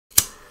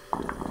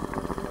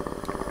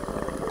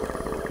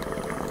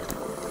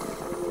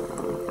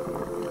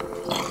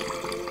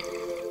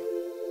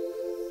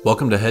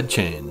Welcome to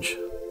Headchange,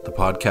 the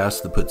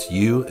podcast that puts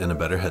you in a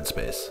better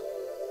headspace.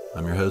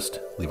 I'm your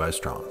host, Levi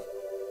Strong.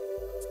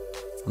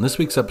 On this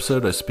week's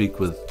episode, I speak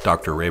with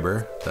Dr.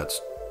 Raber, that's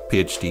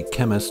PhD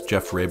chemist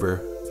Jeff Raber,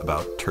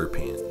 about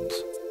terpenes.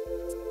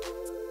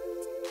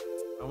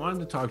 I wanted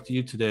to talk to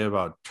you today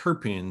about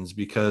terpenes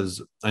because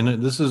I know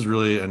this is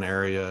really an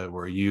area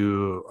where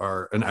you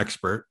are an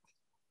expert.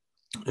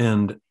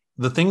 And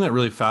the thing that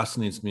really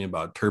fascinates me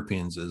about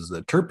terpenes is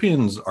that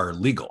terpenes are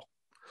legal.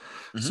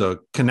 Mm-hmm. So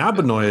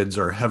cannabinoids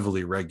are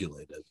heavily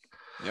regulated.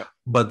 Yep.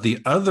 But the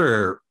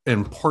other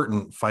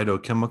important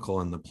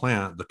phytochemical in the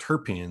plant, the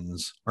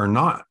terpenes, are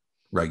not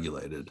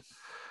regulated.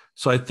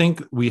 So I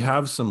think we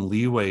have some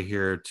leeway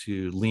here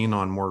to lean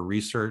on more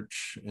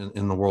research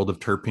in the world of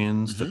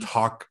terpenes, to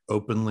talk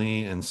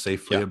openly and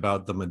safely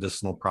about the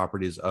medicinal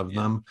properties of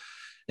them.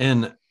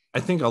 And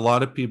I think a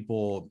lot of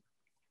people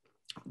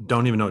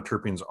don't even know what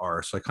terpenes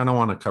are. So I kind of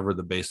want to cover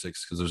the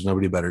basics because there's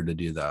nobody better to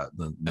do that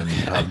than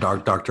have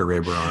Dr.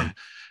 Raber on.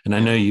 And I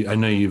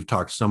know you've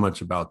talked so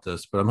much about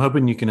this, but I'm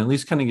hoping you can at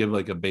least kind of give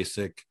like a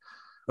basic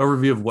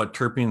overview of what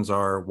terpenes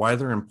are, why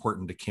they're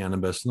important to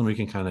cannabis, and then we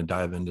can kind of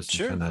dive into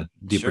some kind of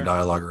deeper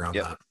dialogue around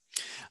that.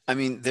 I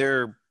mean,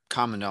 they're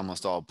common to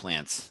almost all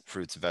plants,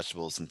 fruits,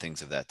 vegetables, and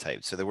things of that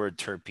type. So the word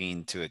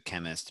terpene to a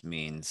chemist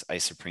means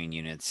isoprene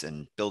units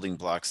and building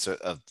blocks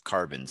of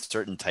carbon,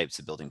 certain types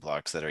of building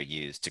blocks that are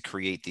used to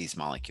create these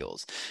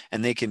molecules.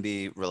 And they can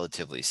be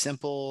relatively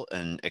simple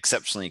and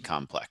exceptionally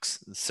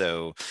complex.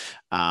 So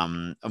a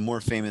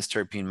more famous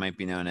terpene might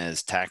be known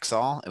as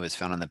Taxol. It was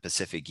found on the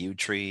Pacific yew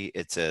tree.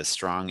 It's a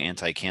strong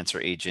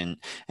anti-cancer agent,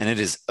 and it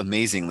is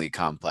amazingly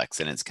complex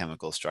in its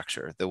chemical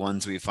structure. The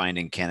ones we find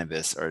in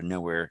cannabis are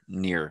nowhere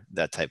near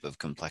that type of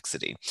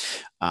complexity.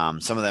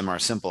 Some of them are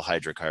simple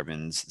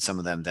hydrocarbons. Some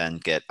of them then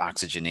get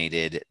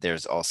oxygenated.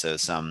 There's also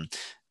some,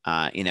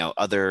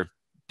 other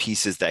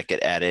pieces that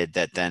get added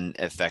that then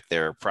affect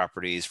their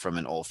properties from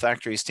an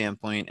olfactory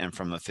standpoint and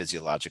from a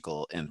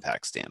physiological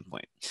impact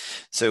standpoint.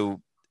 So,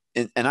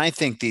 and I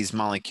think these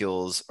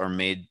molecules are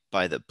made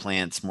by the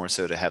plants more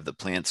so to have the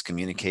plants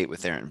communicate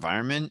with their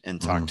environment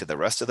and talk to the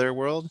rest of their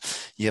world.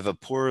 You have a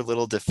poor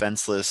little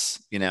defenseless,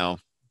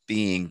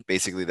 being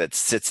basically that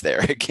sits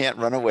there. It can't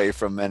run away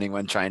from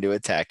anyone trying to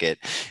attack it.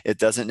 It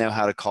doesn't know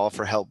how to call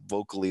for help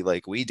vocally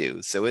like we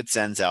do. So it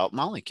sends out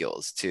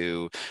molecules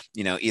to,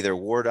 either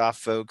ward off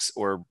folks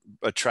or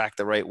attract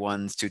the right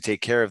ones to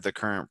take care of the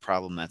current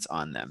problem that's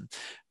on them.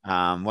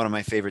 One of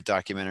my favorite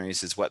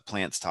documentaries is What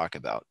Plants Talk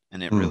About.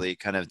 And it really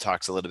kind of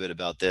talks a little bit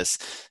about this,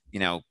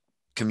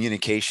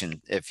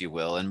 communication, if you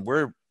will. And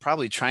we're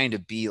probably trying to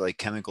be like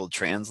chemical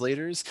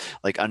translators,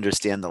 like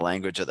understand the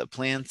language of the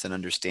plants and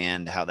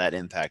understand how that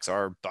impacts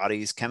our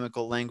body's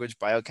chemical language,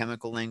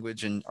 biochemical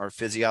language, and our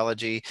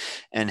physiology,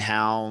 and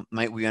how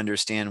might we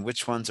understand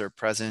which ones are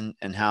present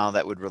and how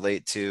that would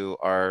relate to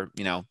our,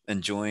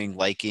 enjoying,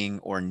 liking,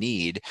 or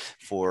need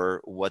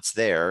for what's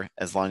there,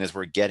 as long as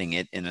we're getting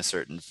it in a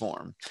certain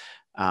form.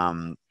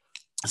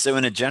 So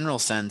in a general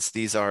sense,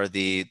 these are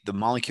the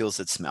molecules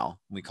that smell.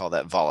 We call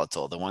that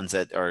volatile, the ones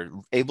that are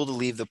able to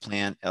leave the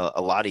plant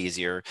a lot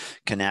easier.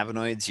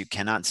 Cannabinoids, you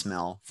cannot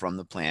smell from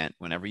the plant.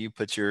 Whenever you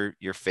put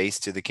your face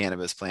to the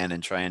cannabis plant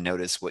and try and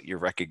notice what you're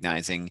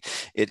recognizing,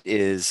 it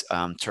is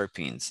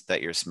terpenes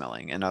that you're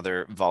smelling and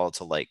other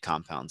volatile-like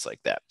compounds like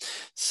that.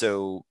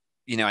 So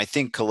I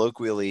think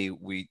colloquially,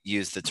 we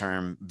use the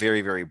term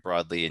very, very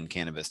broadly in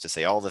cannabis to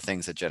say all the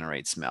things that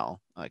generate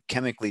smell.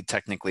 Chemically,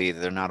 technically,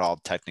 they're not all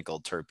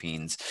technical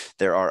terpenes.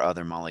 There are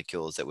other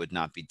molecules that would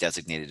not be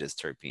designated as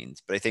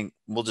terpenes. But I think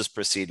we'll just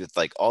proceed with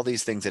like all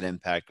these things that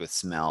impact with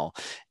smell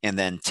and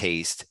then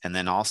taste, and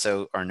then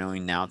also are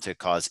knowing now to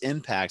cause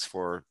impacts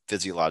for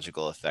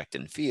physiological effect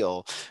and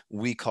feel,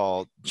 we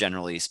call,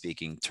 generally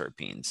speaking,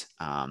 terpenes.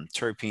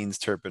 Terpenes,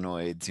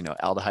 terpenoids,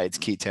 aldehydes,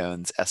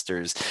 ketones,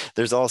 esters.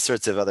 There's all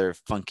sorts of other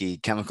funky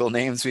chemical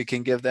names we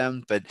can give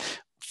them, but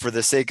for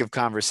the sake of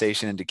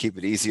conversation and to keep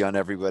it easy on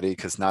everybody,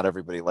 because not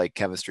everybody liked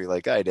chemistry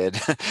like I did,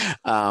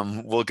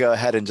 we'll go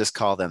ahead and just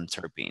call them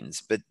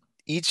terpenes. But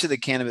each of the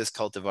cannabis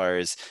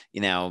cultivars,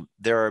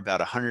 there are about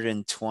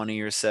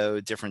 120 or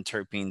so different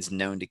terpenes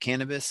known to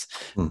cannabis.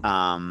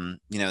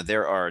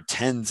 There are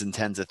tens and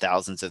tens of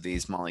thousands of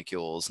these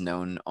molecules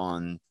known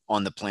on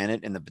the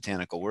planet in the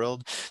botanical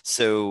world.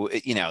 So,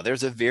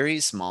 there's a very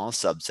small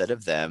subset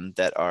of them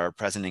that are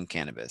present in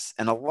cannabis.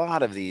 And a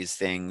lot of these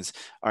things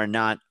are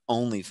not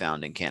only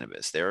found in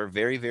cannabis. There are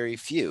very, very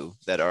few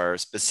that are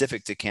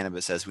specific to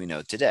cannabis as we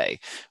know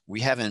today. We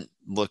haven't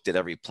looked at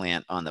every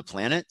plant on the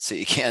planet, so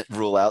you can't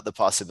rule out the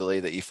possibility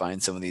that you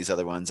find some of these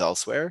other ones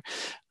elsewhere.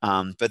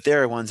 But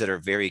there are ones that are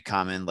very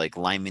common, like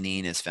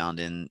limonene is found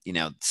in,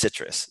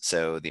 citrus.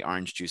 So the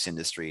orange juice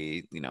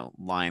industry,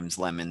 limes,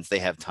 lemons, they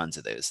have tons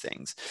of those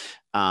things.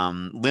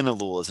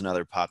 Linalool is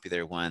another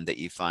popular one that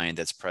you find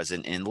that's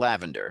present in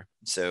lavender.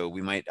 So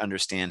we might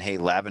understand, hey,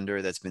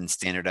 lavender that's been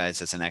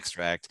standardized as an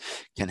extract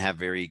can have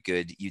very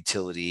good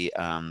utility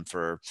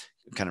for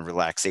kind of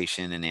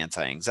relaxation and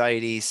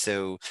anti-anxiety.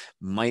 So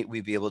might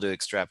we be able to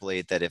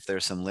extrapolate that if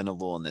there's some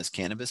linalool in this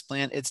cannabis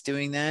plant, it's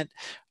doing that?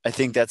 I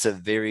think that's a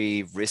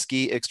very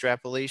risky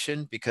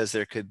extrapolation because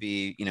there could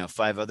be,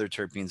 5 other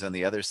terpenes on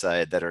the other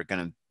side that are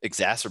going to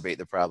exacerbate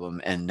the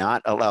problem and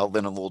not allow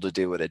linalool to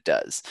do what it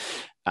does.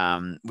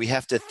 We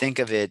have to think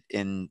of it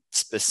in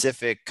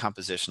specific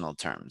compositional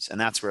terms, and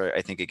that's where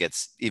I think it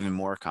gets even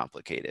more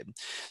complicated.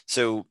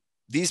 So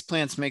these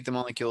plants make the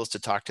molecules to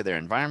talk to their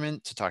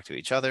environment, to talk to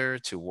each other,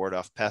 to ward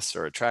off pests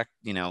or attract,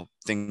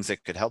 things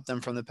that could help them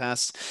from the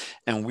pests.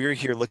 And we're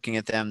here looking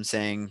at them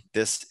saying,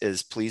 this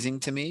is pleasing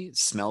to me,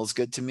 smells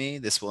good to me,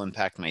 this will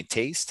impact my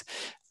taste.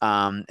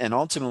 And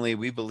ultimately,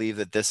 we believe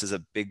that this is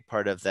a big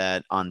part of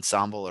that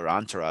ensemble or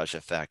entourage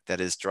effect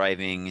that is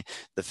driving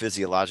the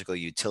physiological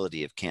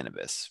utility of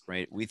cannabis,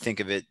 right? We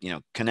think of it,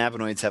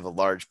 cannabinoids have a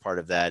large part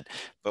of that,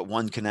 but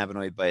one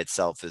cannabinoid by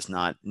itself is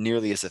not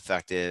nearly as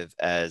effective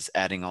as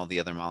adding all the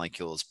other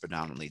molecules,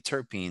 predominantly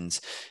terpenes.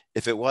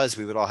 If it was,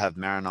 we would all have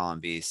marinol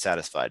and be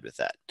satisfied with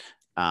that.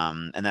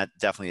 And that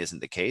definitely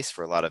isn't the case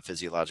for a lot of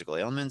physiological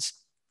ailments.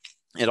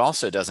 It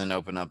also doesn't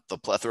open up the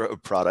plethora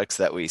of products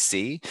that we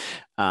see.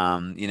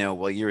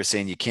 While you were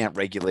saying you can't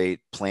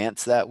regulate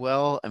plants that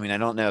well, I mean, I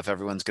don't know if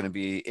everyone's going to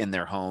be in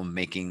their home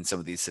making some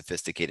of these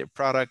sophisticated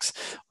products,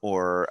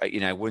 or,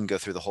 I wouldn't go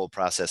through the whole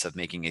process of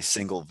making a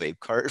single vape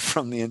cart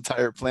from the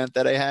entire plant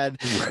that I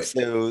had. Right.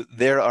 So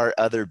there are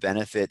other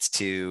benefits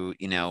to,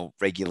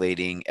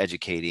 regulating,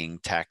 educating,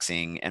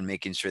 taxing, and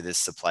making sure this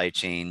supply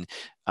chain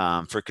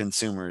for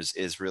consumers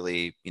is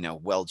really,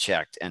 well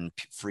checked and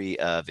free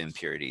of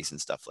impurities and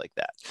stuff like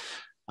that.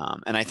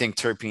 And I think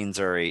terpenes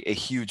are a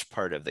huge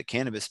part of the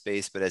cannabis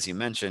space, but as you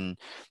mentioned,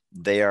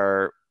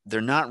 they're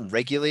not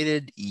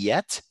regulated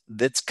yet.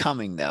 That's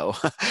coming though.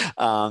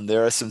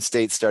 There are some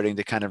states starting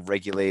to kind of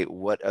regulate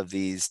what of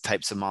these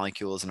types of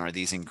molecules and are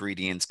these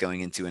ingredients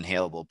going into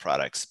inhalable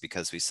products,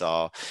 because we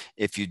saw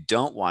if you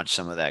don't watch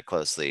some of that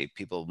closely,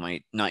 people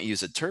might not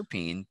use a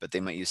terpene, but they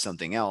might use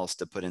something else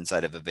to put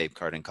inside of a vape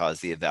cart and cause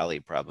the Valley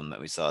problem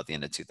that we saw at the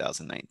end of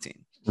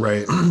 2019.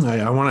 Right.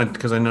 I wanted,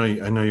 because I know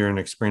you're an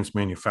experienced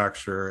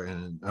manufacturer,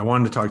 and I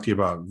wanted to talk to you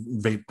about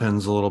vape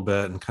pens a little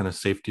bit and kind of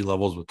safety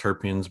levels with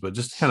terpenes, but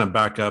just to kind of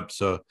back up.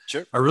 So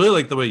Sure. I really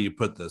like the way you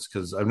put this,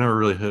 because I've never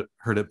really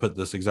heard it put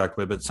this exact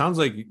way, but it sounds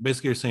like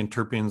basically you're saying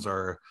terpenes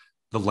are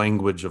the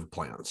language of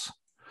plants.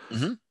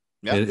 Mm-hmm.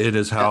 Yeah. It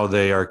is how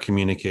they are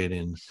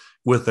communicating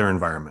with their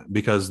environment,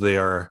 because they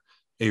are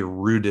a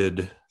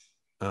rooted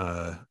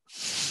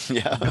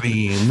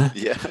being.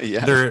 Yeah.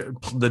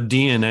 The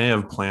DNA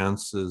of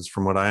plants is,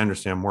 from what I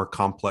understand, more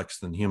complex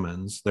than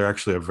humans. They're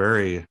actually a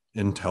very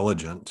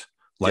intelligent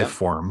life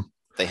form.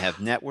 They have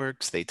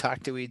networks, they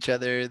talk to each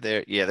other.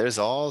 There's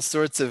all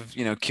sorts of,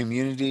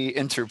 community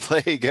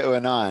interplay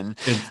going on.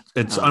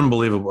 It's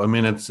unbelievable. I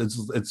mean,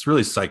 it's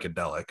really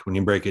psychedelic when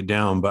you break it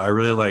down, but I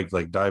really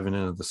like diving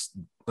into this.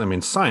 I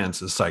mean,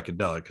 science is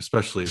psychedelic,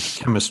 especially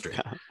chemistry.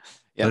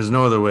 Yep. There's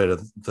no other way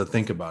to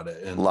think about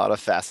it. And a lot of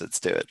facets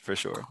to it, for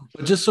sure.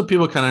 But just so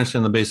people kind of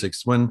understand the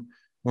basics, when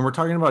we're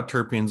talking about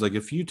terpenes, like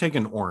if you take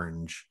an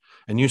orange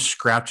and you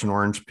scratch an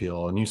orange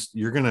peel and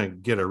you're going to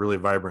get a really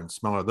vibrant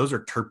smell, those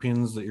are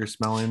terpenes that you're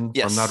smelling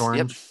from that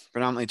orange? Yep.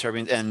 Predominantly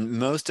terpenes. And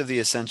most of the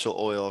essential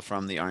oil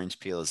from the orange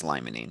peel is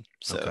limonene.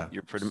 So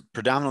you're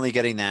predominantly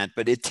getting that,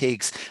 but it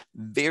takes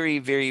very,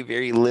 very,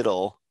 very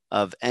little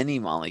of any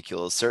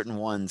molecules. Certain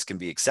ones can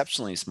be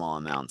exceptionally small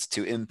amounts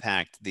to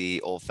impact the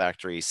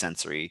olfactory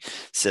sensory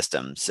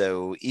system.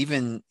 So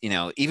even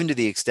to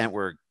the extent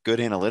where good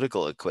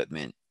analytical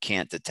equipment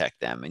can't detect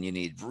them, and you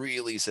need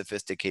really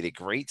sophisticated,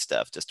 great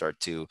stuff to start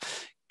to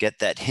get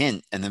that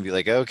hint and then be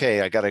like,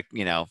 okay, I got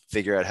to,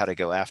 figure out how to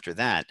go after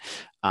that.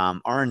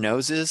 Our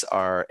noses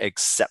are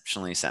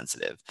exceptionally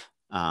sensitive.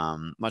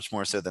 Much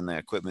more so than the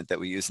equipment that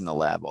we use in the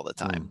lab all the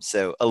time.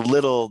 So a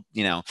little,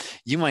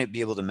 you might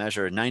be able to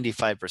measure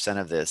 95%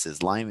 of this is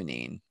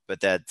limonene,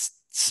 but that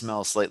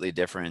smells slightly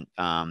different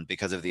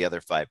because of the other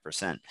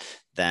 5%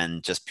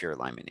 than just pure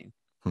limonene.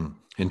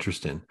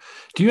 Interesting.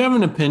 Do you have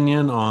an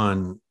opinion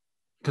on,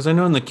 because I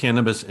know in the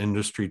cannabis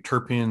industry,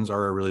 terpenes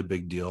are a really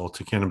big deal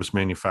to cannabis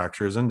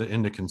manufacturers and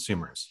into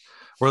consumers,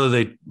 whether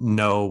they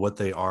know what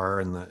they are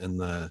in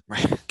the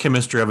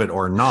chemistry of it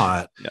or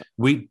not.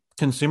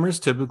 Consumers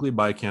typically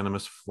buy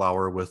cannabis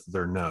flower with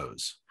their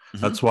nose.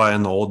 Mm-hmm. That's why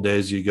in the old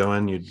days, you go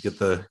in, you'd get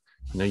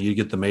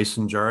the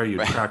mason jar,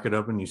 you'd crack it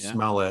open, you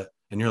smell it,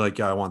 and you're like,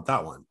 yeah, I want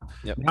that one.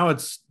 Yep. Now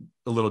it's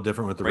a little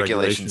different with the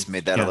regulations.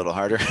 Made that a little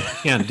harder.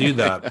 Can't do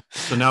that.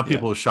 So now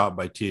people shop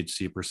by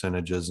THC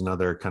percentages and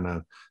other kind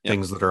of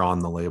things that are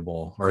on the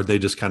label, or they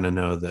just kind of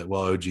know that,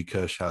 well, OG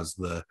Kush has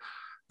the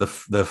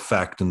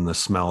effect and the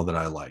smell that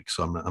I like.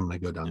 So I'm going to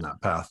go down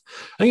that path.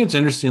 I think it's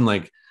interesting,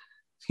 like,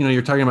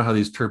 you're talking about how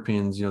these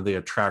terpenes, they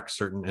attract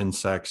certain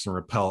insects and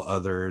repel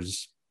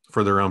others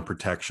for their own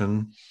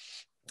protection.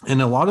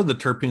 And a lot of the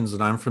terpenes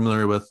that I'm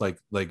familiar with, like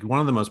one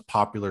of the most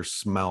popular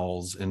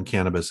smells in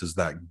cannabis is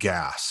that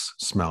gas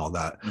smell,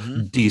 that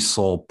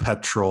diesel,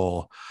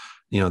 petrol,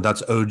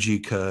 that's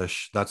OG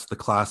Kush. That's the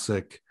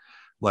classic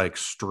like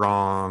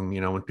strong,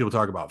 when people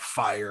talk about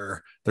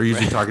fire, they're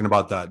usually Right. talking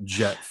about that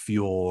jet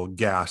fuel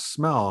gas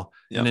smell.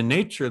 And Yep. in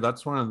nature,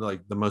 that's one of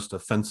like the most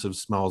offensive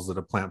smells that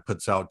a plant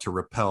puts out to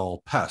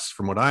repel pests,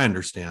 from what I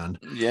understand.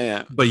 Yeah.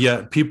 Yeah. But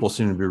yet people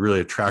seem to be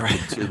really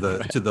attracted to Right. the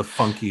Right. to the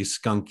funky,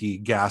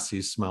 skunky,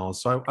 gassy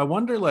smells. So I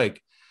wonder,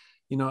 like,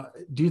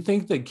 do you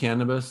think that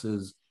cannabis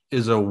is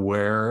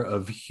aware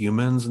of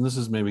humans? And this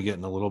is maybe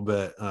getting a little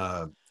bit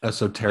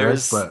esoteric,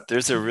 but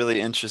There's a really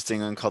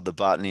interesting one called the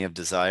botany of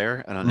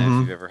desire. I don't know if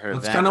you've ever heard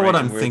of that's that, kind of what right?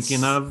 I'm And where thinking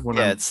it's of when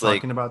yeah, I'm it's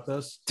like talking about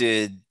this.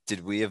 did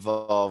we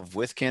evolve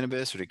with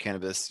cannabis or did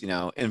cannabis,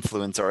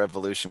 influence our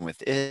evolution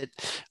with it?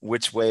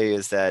 Which way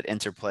is that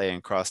interplay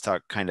and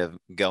crosstalk kind of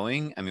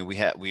going? I mean,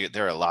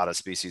 there are a lot of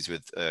species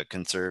with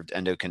conserved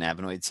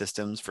endocannabinoid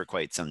systems for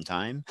quite some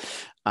time.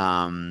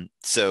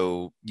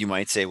 So you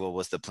might say, well,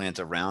 was the plant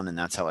around and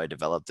that's how I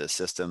developed this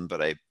system?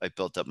 But I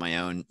built up my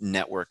own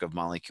network of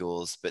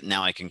molecules, but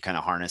now I can kind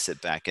of harness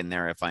it back in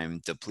there if I'm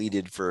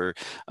depleted for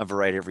a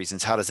variety of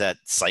reasons. How does that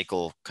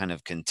cycle kind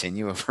of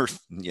continue over,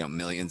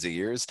 millions of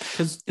years?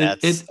 Because it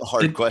That's it a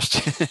hard it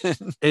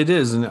question. it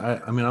is, and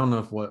I mean, I don't know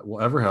if we'll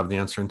ever have the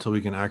answer until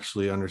we can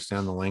actually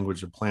understand the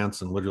language of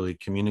plants and literally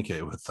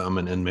communicate with them,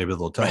 and maybe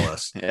they'll tell Right.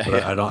 us. Yeah, But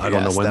yeah. I We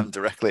don't know asked them when.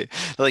 directly.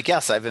 They're like,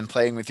 yes, I've been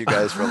playing with you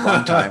guys for a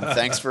long time.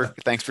 Thanks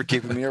for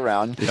keeping me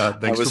around. Yeah, I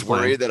thanks for was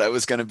playing. worried that I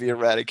was going to be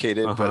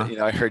eradicated, but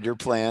Uh-huh. I heard your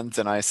plans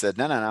and I said,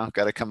 no, no, no,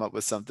 got to come up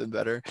with something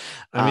better.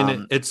 I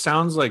mean, Um, it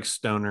sounds like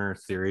stoner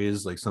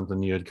theories, like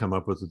something you had come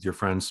up with your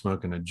friends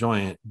smoking a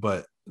joint,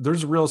 but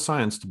there's real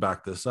science to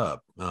back this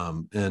up.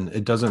 And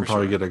it doesn't for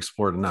probably sure. get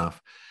explored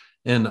enough.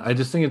 And I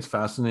just think it's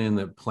fascinating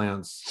that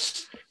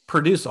plants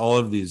produce all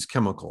of these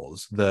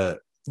chemicals that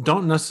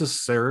don't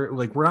necessarily,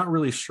 like, we're not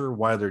really sure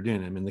why they're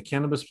doing it. I mean, the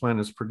cannabis plant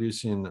is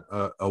producing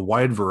a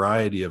wide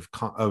variety of,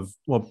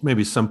 well,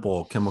 maybe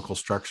simple chemical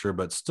structure,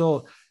 but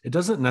still, it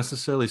doesn't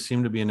necessarily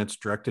seem to be in its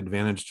direct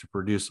advantage to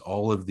produce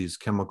all of these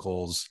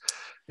chemicals.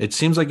 It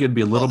seems like it'd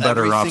be a Well, little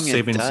better off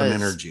saving some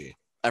energy.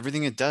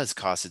 everything it does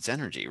costs its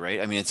energy, right?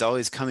 I mean, it's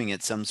always coming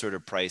at some sort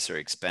of price or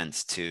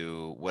expense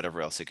to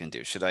whatever else it can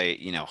do. Should I,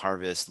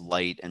 harvest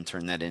light and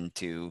turn that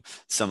into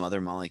some other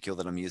molecule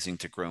that I'm using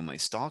to grow my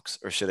stalks,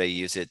 or should I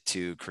use it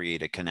to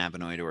create a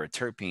cannabinoid or a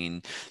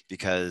terpene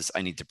because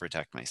I need to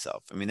protect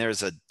myself? I mean,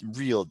 there's a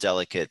real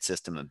delicate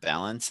system of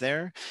balance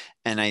there.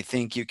 And I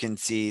think you can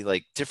see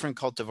like different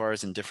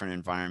cultivars in different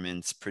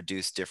environments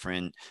produce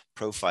different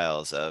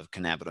profiles of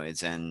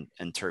cannabinoids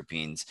and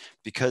terpenes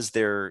because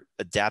they're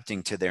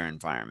adapting to their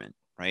environment,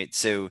 right?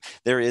 So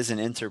there is an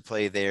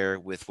interplay there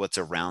with what's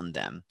around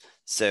them.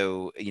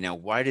 So,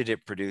 why did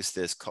it produce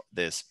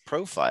this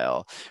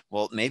profile?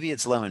 Well, maybe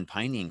it's low in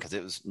pinene because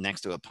it was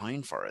next to a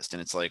pine forest.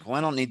 And it's like, well,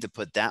 I don't need to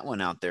put that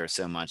one out there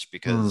so much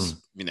because,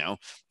 Hmm.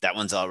 that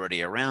one's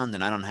already around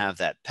and I don't have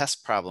that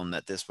pest problem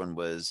that this one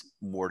was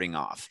warding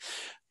off.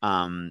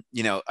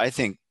 I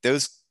think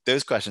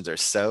those questions are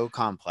so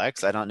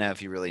complex. I don't know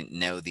if you really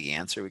know the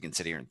answer. We can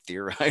sit here and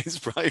theorize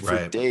probably for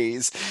Right.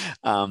 days.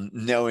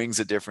 Knowing's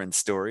a different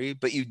story,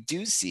 but you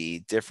do see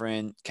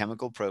different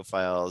chemical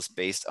profiles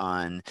based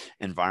on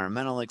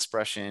environmental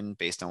expression,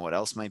 based on what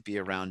else might be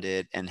around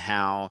it, and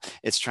how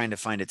it's trying to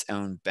find its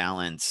own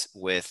balance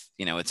with,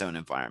 its own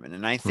environment.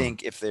 And I Hmm.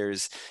 think if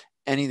there's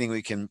anything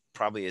we can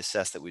probably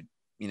assess that would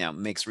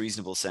makes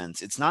reasonable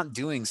sense. It's not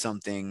doing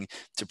something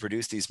to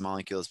produce these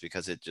molecules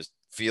because it just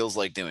feels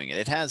like doing it.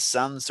 It has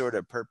some sort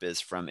of purpose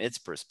from its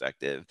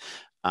perspective,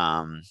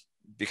 um,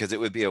 because it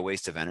would be a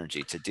waste of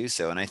energy to do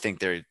so. And I think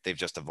they've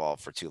just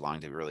evolved for too long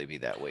to really be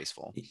that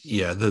wasteful.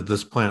 Yeah,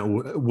 this plant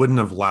wouldn't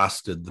have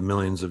lasted the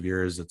millions of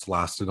years it's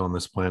lasted on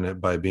this planet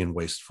by being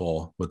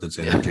wasteful with its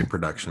Yeah, energy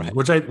production, right.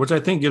 which I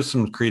think gives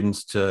some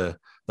credence to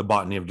the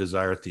botany of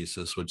desire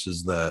thesis, which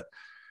is that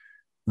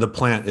the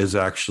plant is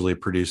actually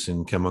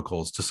producing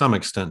chemicals to some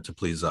extent to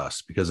please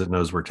us because it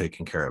knows we're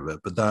taking care of it.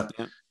 But that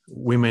Yeah.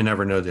 we may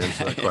never know the answer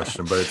to that Yeah.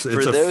 question, but For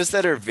it's a those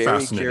that are very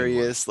fascinating one.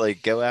 curious,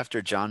 like go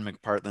after John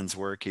McPartland's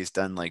work. He's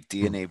done like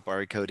Hmm. DNA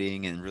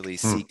barcoding and really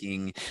Hmm.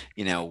 seeking,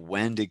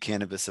 when did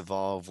cannabis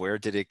evolve? Where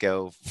did it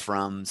go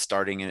from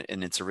starting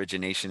in its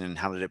origination and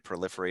how did it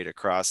proliferate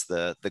across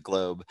the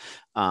globe?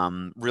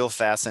 Real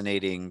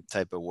fascinating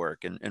type of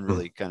work and Hmm.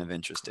 really kind of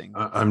interesting.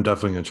 I'm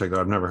definitely going to check that.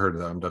 I've never heard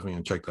of that. I'm definitely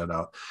going to check that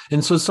out.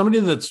 And so, somebody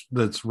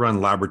that's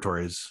run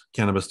laboratories,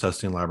 cannabis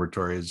testing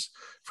laboratories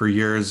for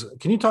years,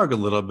 can you talk a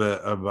little bit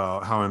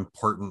about how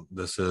important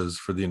this is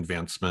for the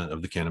advancement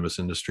of the cannabis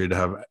industry to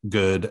have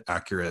good,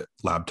 accurate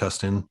lab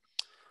testing?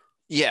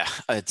 Yeah,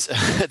 it's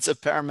it's a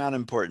paramount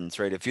importance,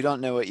 right? If you don't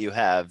know what you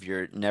have,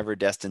 you're never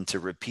destined to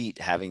repeat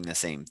having the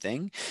same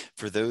thing.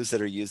 For those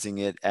that are using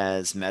it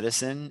as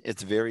medicine,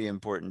 it's very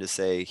important to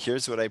say,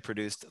 here's what I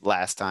produced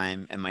last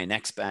time, and my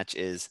next batch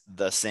is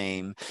the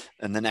same,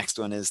 and the next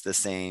one is the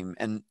same.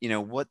 And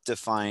what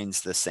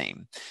defines the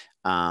same?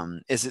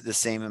 Is it the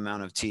same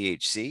amount of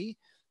THC?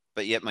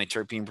 But yet my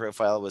terpene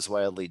profile was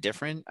wildly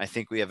different. I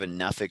think we have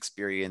enough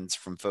experience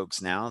from folks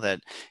now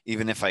that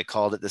even if I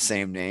called it the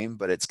same name,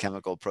 but its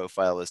chemical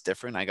profile was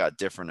different, I got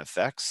different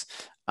effects.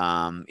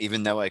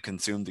 even though I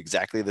consumed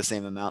exactly the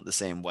same amount the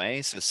same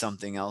way. So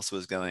something else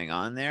was going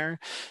on there.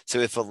 So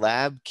if a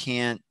lab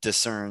can't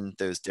discern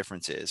those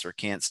differences or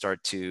can't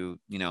start to,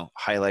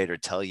 highlight or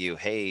tell you,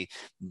 hey,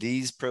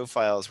 these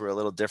profiles were a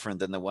little different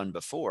than the one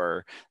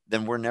before,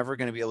 then we're never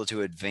going to be able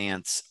to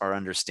advance our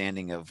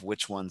understanding of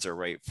which ones are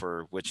right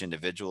for which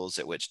individuals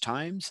at which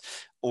times,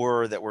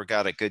 or that we've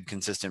got a good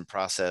consistent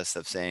process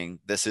of saying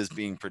this is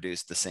being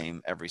produced the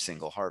same every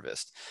single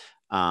harvest.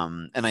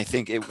 And I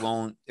think it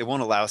won't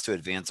allow us to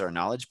advance our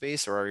knowledge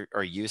base or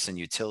our use and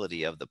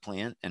utility of the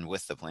plant and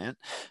with the plant,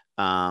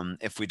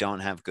 if we don't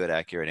have good,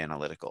 accurate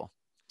analytical.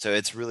 So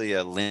it's really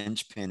a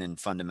linchpin and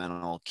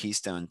fundamental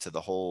keystone to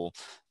the whole,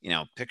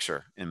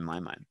 picture in my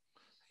mind.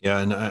 Yeah,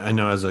 and I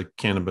know as a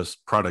cannabis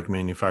product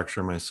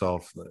manufacturer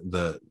myself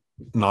that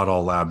not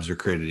all labs are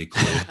created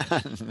equally.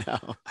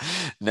 No,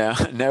 no,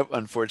 no,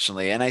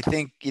 unfortunately. And I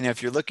think,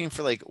 if you're looking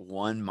for like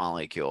one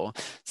molecule,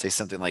 say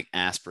something like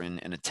aspirin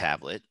in a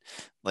tablet,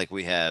 like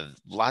we have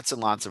lots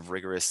and lots of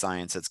rigorous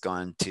science that's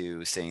gone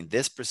to saying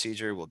this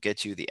procedure will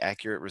get you the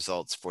accurate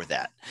results for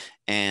that.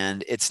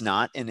 And it's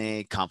not in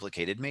a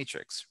complicated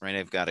matrix, right?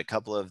 I've got a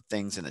couple of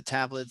things in the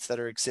tablets that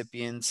are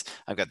excipients.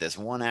 I've got this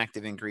one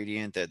active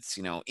ingredient that's,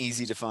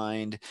 easy to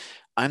find.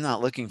 I'm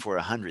not looking for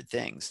 100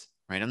 things,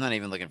 right? I'm not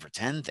even looking for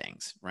 10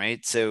 things,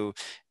 right? So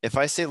if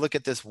I say, look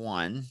at this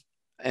one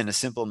in a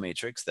simple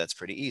matrix, that's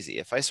pretty easy.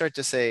 If I start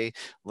to say,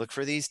 look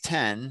for these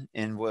 10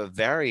 in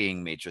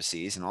varying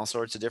matrices and all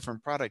sorts of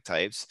different product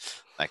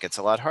types, that gets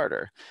a lot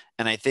harder.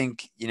 And I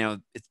think,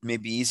 it may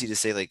be easy to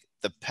say like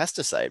the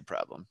pesticide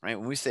problem, right?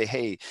 When we say,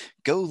 hey,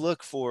 go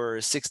look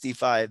for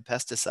 65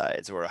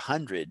 pesticides or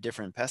 100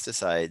 different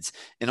pesticides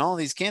in all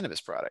these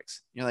cannabis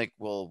products. You're like,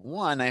 well,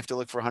 one, I have to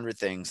look for 100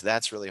 things.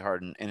 That's really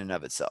hard in and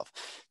of itself.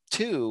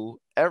 Two,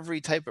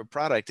 every type of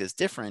product is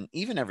different.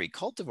 Even every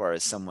cultivar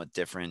is somewhat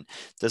different.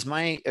 Does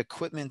my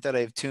equipment that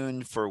I've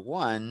tuned for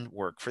one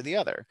work for the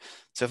other?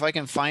 So if I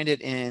can find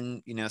it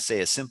in,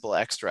 say a simple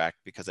extract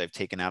because I've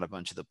taken out a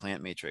bunch of the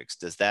plant matrix,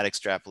 does that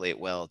extrapolate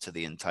well to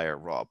the entire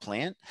raw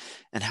plant?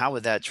 And how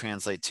would that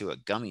translate to a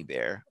gummy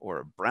bear or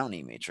a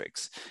brownie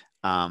matrix?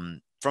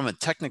 From a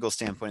technical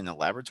standpoint in the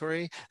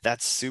laboratory,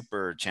 that's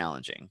super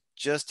challenging.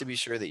 Just to be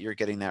sure that you're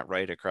getting that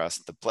right across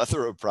the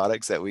plethora of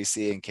products that we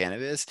see in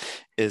cannabis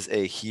is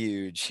a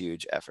huge,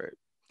 huge effort.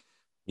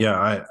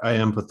 Yeah, I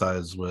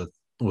empathize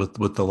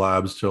with the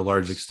labs to a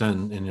large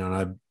extent,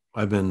 and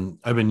I've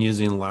been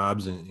using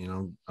labs,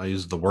 and I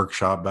used the Werc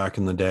Shop back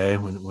in the day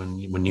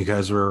when you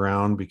guys were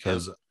around Yep.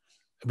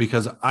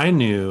 because I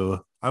knew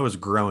I was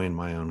growing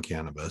my own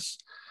cannabis.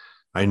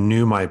 I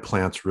knew my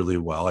plants really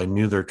well. I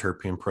knew their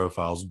terpene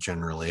profiles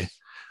generally.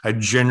 I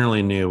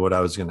generally knew what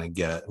I was going to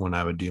get when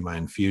I would do my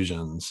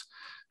infusions,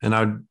 and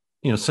I'd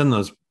send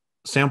those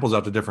samples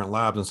out to different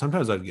labs, and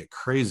sometimes I'd get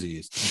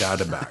crazy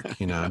data back,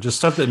 just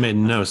stuff that made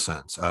no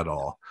sense at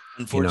all.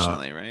 You know,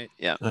 Unfortunately, right?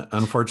 Yeah.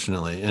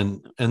 unfortunately,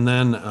 and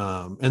then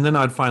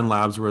I'd find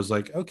labs where it's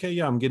like, okay,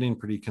 yeah, I'm getting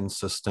pretty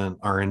consistent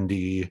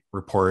R&D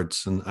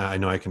reports, and I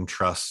know I can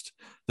trust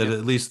that Yep.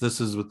 at least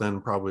this is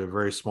within probably a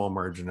very small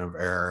margin of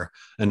error,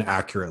 an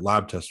accurate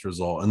lab test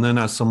result. And then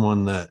as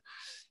someone that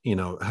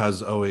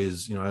has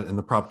always, in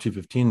the Prop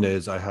 215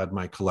 days, I had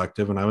my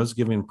collective and I was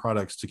giving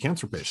products to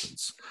cancer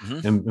patients Hmm.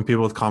 and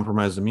people with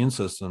compromised immune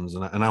systems.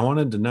 And I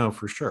wanted to know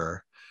for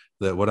sure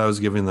that what I was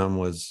giving them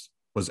was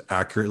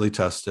accurately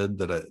tested,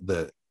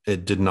 that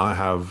it did not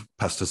have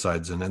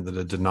pesticides in it, that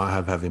it did not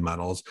have heavy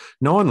metals.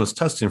 No one was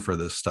testing for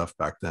this stuff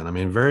back then. I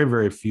mean, very,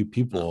 very few No.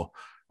 people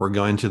were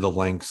going to the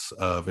lengths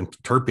of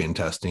terpene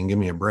testing. Give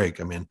me a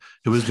break. I mean,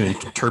 who was doing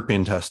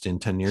terpene testing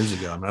 10 years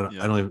ago? I mean, I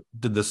Yeah. don't even,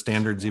 did the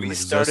standards even We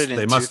started exist? in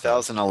They must have.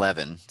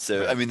 2011.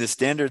 So, I Right. mean, the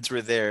standards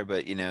were there,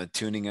 but,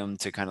 tuning them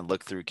to kind of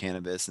look through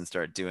cannabis and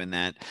start doing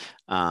that.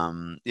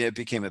 Yeah, it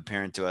became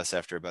apparent to us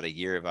after about a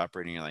year of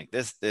operating. You're like,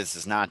 this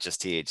is not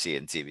just THC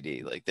and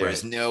CBD. Like,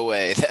 there's Right. no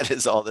way that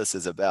is all this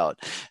is about.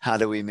 How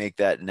do we make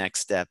that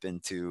next step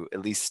into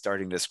at least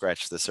starting to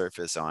scratch the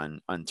surface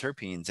on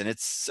terpenes? And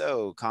it's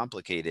so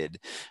complicated.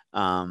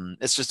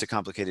 It's just a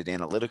complicated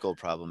analytical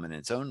problem in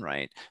its own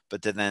right.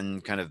 But to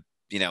then kind of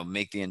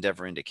make the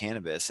endeavor into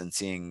cannabis and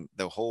seeing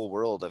the whole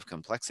world of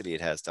complexity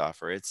it has to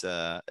offer,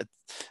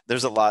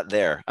 there's a lot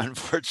there,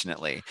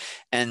 unfortunately.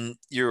 And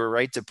you were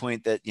right to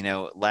point that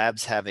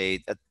labs have a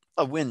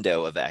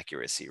window of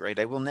accuracy, right?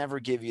 I will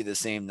never give you the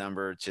same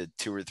number to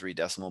 2 or 3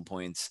 decimal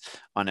points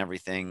on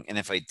everything, and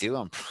if I do,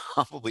 I'm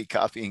probably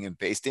copying and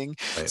pasting.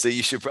 Right. So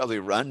you should probably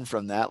run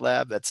from that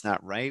lab. That's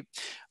not right.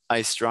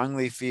 I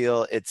strongly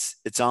feel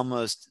it's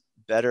almost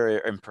better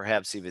and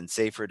perhaps even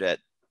safer to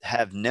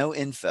have no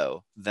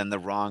info than the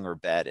wrong or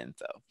bad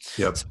info.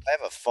 Yep. So if I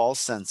have a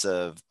false sense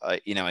of, I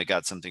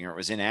got something or it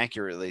was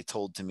inaccurately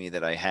told to me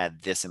that I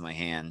had this in my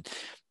hand,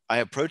 I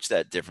approach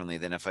that differently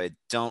than if I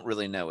don't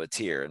really know it's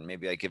here. And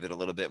maybe I give it a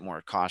little bit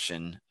more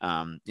caution.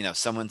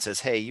 Someone says,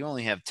 hey, you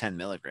only have 10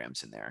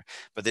 milligrams in there,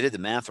 but they did the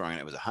math wrong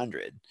and it was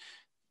 100.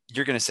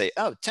 You're going to say,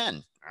 oh,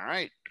 10. All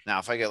right. Now,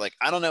 if I go like,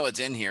 I don't know what's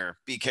in here,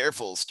 be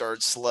careful,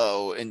 start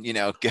slow and,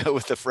 go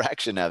with a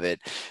fraction of it,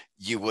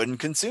 you wouldn't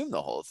consume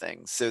the whole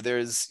thing. So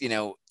there's,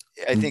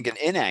 I think an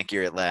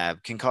inaccurate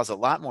lab can cause a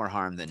lot more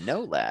harm than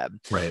no lab.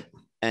 Right.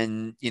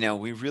 And,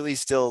 we really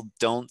still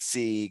don't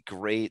see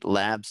great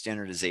lab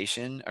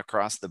standardization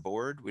across the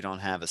board. We don't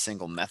have a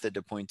single method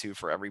to point to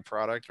for every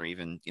product or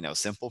even,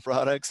 simple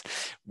products.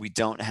 We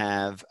don't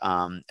have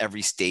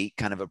every state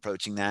kind of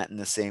approaching that in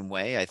the same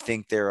way. I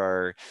think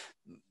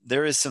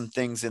there is some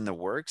things in the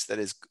works that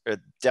is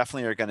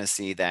definitely are going to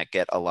see that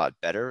get a lot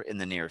better in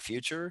the near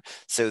future.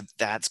 So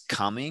that's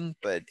coming,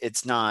 but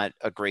it's not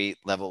a great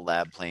level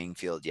lab playing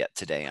field yet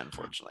today,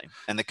 unfortunately.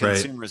 And the Right.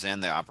 consumers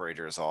and the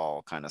operators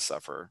all kind of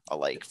suffer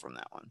alike from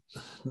that one.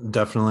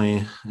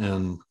 Definitely.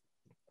 And,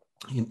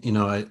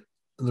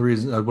 the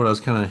reason what I was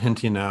kind of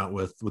hinting at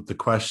with the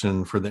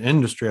question for the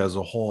industry as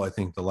a whole, I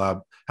think the lab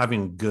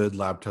having good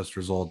lab test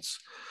results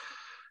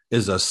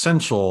is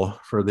essential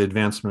for the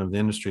advancement of the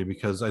industry,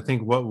 because I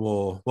think what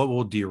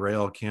will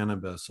derail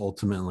cannabis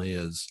ultimately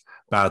is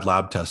bad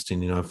lab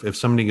testing. If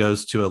somebody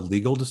goes to a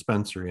legal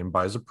dispensary and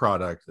buys a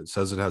product that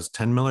says it has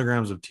 10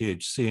 milligrams of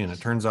THC and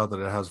it turns out that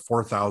it has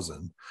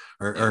 4,000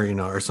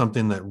 or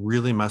something that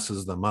really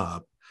messes them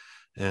up,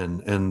 and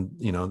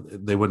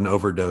they wouldn't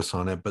overdose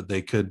on it, but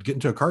they could get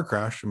into a car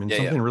crash. I mean,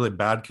 something really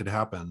bad could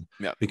happen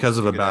because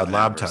of a bad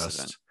lab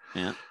test.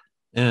 Yeah.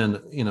 And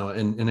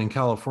in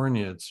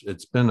California,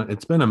 it's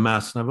been a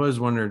mess. And I've always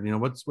wondered,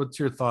 what's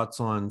your thoughts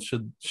on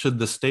should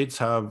the states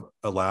have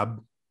a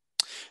lab?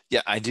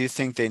 Yeah, I do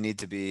think they need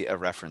to be a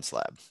reference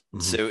lab. Mm-hmm.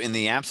 So, in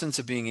the absence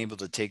of being able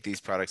to take these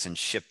products and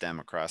ship them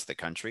across the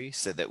country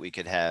so that we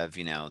could have,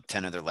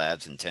 10 other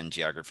labs and 10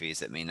 geographies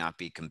that may not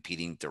be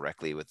competing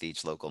directly with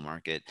each local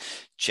market,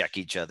 check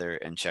each other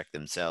and check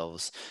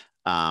themselves.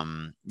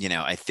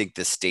 I think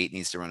the state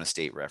needs to run a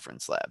state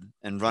reference lab,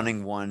 and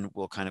running one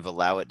will kind of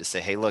allow it to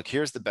say, hey, look,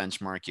 here's the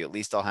benchmark. You at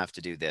least all have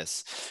to do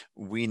this.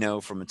 We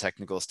know from a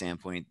technical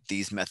standpoint,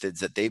 these methods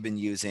that they've been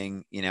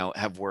using,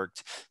 have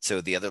worked.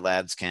 So the other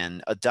labs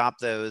can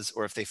adopt those,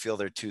 or if they feel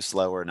they're too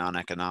slow or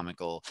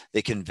non-economical,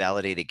 they can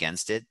validate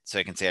against it. So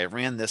I can say, I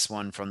ran this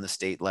one from the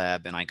state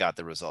lab and I got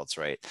the results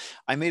right.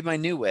 I made my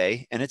new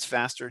way and it's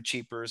faster,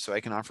 cheaper, so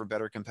I can offer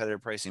better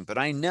competitive pricing, but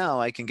I know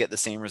I can get the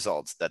same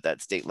results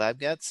that state lab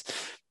gets.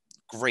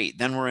 Great,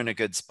 then we're in a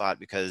good spot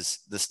because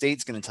the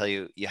state's going to tell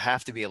you you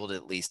have to be able to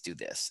at least do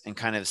this and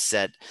kind of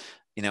set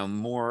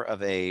more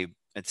of a,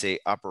 I'd say,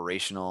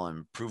 operational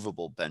and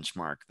provable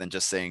benchmark than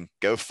just saying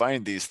go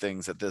find these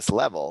things at this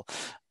level,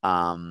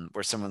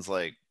 where someone's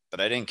like, but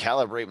I didn't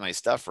calibrate my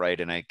stuff right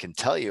and I can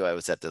tell you I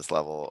was at this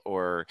level,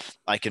 or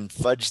I can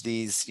fudge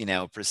these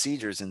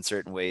procedures in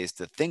certain ways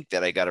to think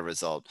that I got a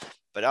result,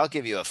 but I'll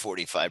give you a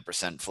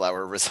 45%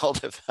 flower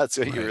result if that's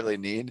what you really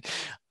need.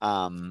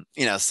 Some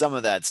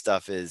of that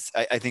stuff is,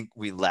 I think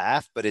we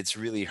laugh, but it's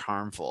really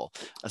harmful,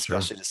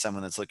 especially to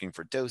someone that's looking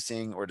for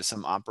dosing, or to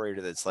some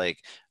operator that's like,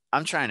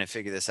 I'm trying to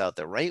figure this out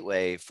the right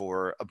way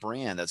for a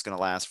brand that's going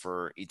to last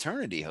for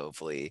eternity,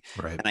 hopefully.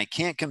 Right. And I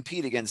can't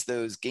compete against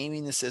those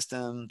gaming the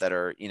system that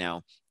are,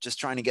 just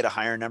trying to get a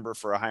higher number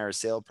for a higher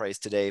sale price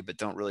today, but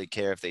don't really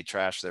care if they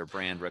trash their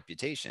brand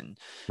reputation.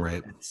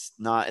 Right. It's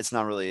not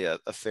really a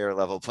fair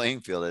level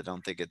playing field. I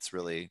don't think it's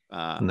really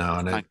No,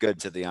 and not good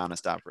to the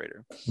honest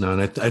operator. no,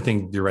 and I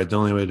think you're right. The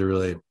only way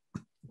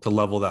to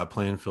level that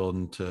playing field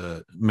and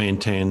to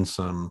maintain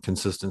some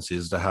consistency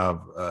is to have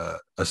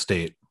a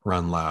state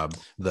run lab,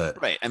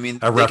 that right. I mean,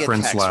 a they get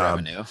reference tax lab,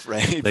 revenue,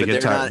 right? they But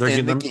get they're not they're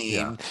in getting the them.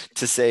 game Yeah.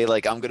 to say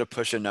like, I'm going to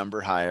push a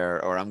number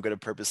higher, or I'm going to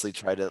purposely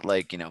try to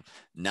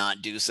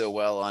not do so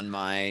well on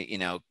my,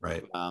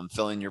 Right.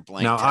 fill in your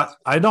blank Now, test.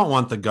 I don't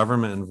want the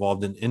government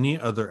involved in any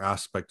other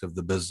aspect of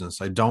the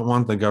business. I don't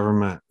want the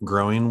government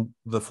growing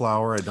the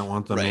flower. I don't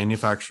want them Right.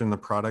 manufacturing the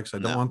products. I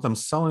don't No, want them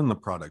selling the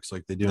products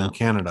like they do in no.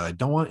 Canada. I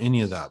don't want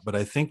any of that. But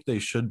I think they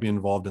should be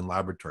involved in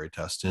laboratory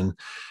testing.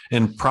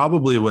 And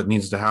probably what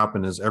needs to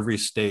happen is every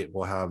state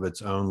will have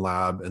its own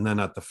lab. And then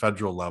at the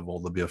federal level,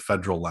 there'll be a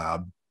federal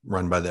lab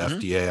run by the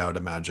FDA, I would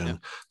imagine.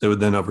 They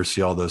would then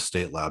oversee all those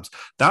state labs.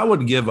 That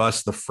would give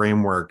us the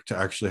framework to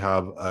actually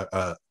have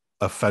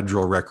a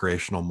federal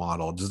recreational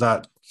model. Does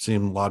that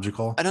seem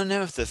logical? I don't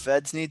know if the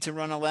feds need to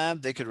run a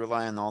lab. They could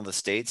rely on all the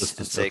states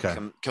and say, Okay.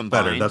 Better.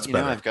 combined, That's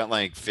better. I've got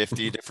like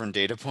 50 different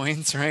data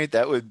points, right?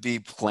 That would be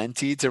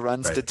plenty to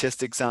run Right.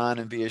 statistics on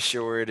and be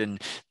assured.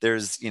 And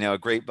there's, a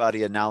great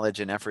body of knowledge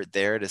and effort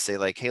there to say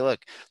like, hey, look,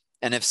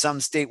 and if some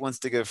state wants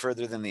to go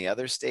further than the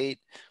other state,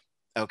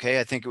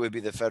 okay, I think it would be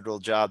the federal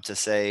job to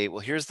say, well,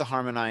 here's the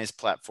harmonized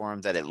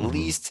platform that at Mm-hmm.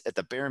 least at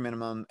the bare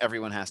minimum,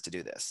 everyone has to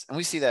do this. And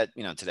we see that,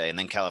 today. And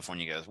then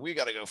California goes, we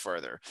got to go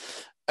further.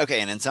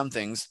 Okay. And in some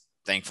things,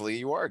 thankfully,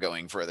 you are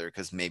going further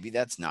because maybe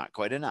that's not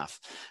quite enough.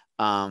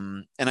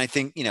 And I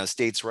think,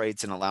 states'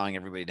 rights and allowing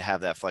everybody to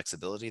have that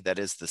flexibility, that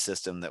is the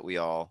system that we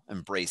all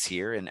embrace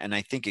here. And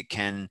I think it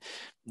can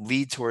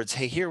lead towards,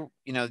 hey, here,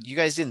 you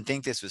guys didn't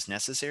think this was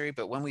necessary,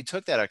 but when we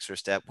took that extra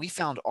step, we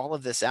found all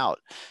of this out.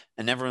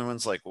 And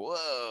everyone's like,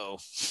 whoa,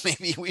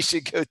 maybe we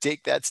should go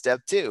take that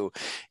step too.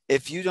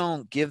 If you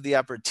don't give the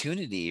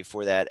opportunity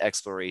for that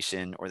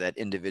exploration or that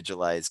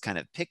individualized kind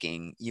of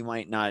picking, you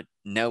might not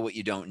know what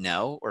you don't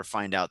know or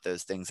find out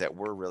those things that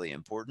were really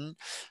important.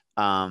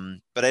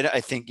 But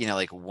I think,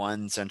 like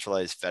one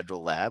centralized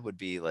federal lab would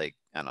be like,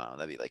 I don't know,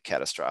 that'd be like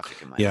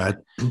catastrophic in my Yeah,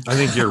 mind. I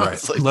think you're right.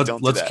 It's like,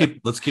 don't do that.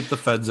 Let's keep the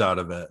feds out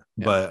of it.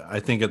 Yeah. But I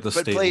think at the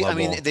But state I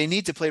mean, level, they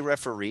need to play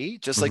referee,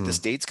 just like the mhm,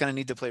 states kind of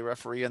need to play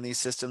referee on these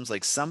systems.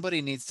 Like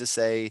somebody needs to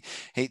say,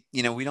 hey,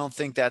 we don't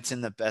think that's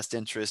in the best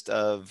interest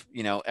of,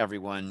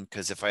 everyone.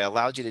 Because if I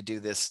allowed you to do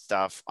this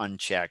stuff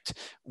unchecked,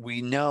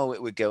 we know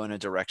it would go in a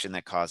direction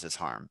that causes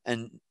harm.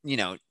 And,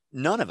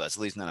 none of us,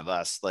 at least none of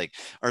us, like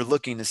are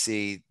looking to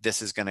see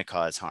this is going to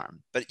cause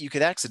harm. But you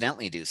could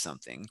accidentally do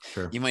something.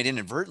 sure, You might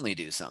inadvertently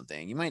do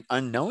something. You might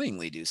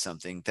unknowingly do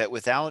something that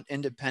without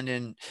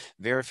independent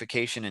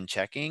verification and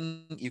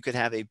checking, you could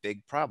have a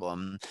big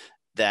problem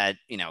that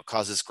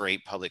causes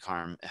great public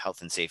harm,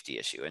 health and safety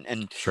issue.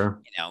 And sure,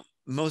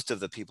 most of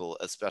the people,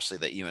 especially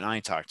that you and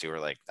I talk to, are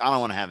like, I don't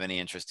want to have any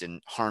interest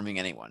in harming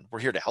anyone. We're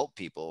here to help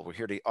people. We're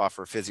here to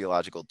offer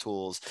physiological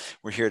tools.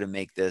 We're here to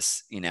make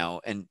this,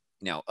 and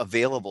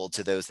available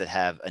to those that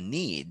have a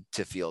need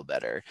to feel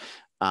better.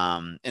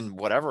 In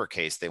whatever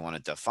case they want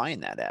to define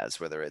that as,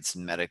 whether it's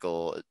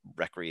medical,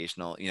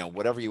 recreational,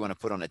 whatever you want to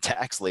put on a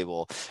tax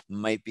label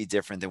might be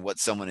different than what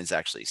someone is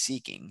actually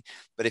seeking.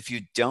 But if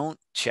you don't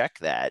check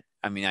that,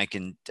 I mean, I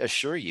can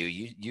assure you,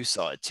 you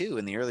saw it too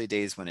in the early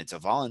days when it's a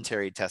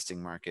voluntary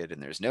testing market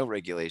and there's no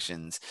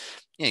regulations.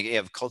 You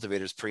have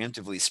cultivators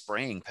preemptively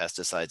spraying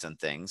pesticides on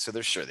things, so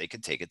they're sure they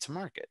could take it to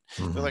market.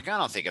 They're mhm, like, I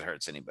don't think it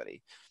hurts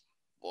anybody.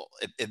 Well,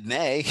 it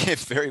may, it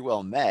very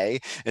well may.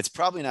 It's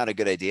probably not a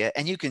good idea,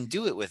 and you can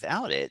do it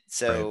without it. right,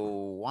 So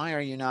why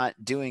are you not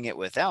doing it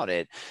without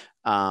it?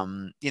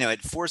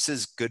 It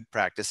forces good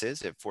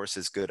practices, it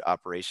forces good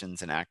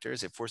operations and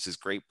actors, it forces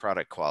great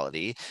product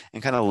quality,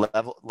 and kind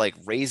of like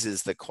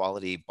raises the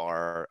quality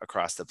bar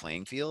across the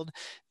playing field.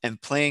 And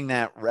playing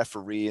that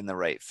referee in the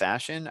right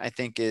fashion, I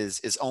think,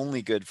 is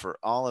only good for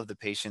all of the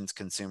patients,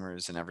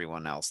 consumers, and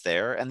everyone else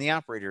there. And the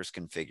operators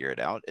can figure it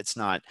out. It's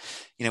not,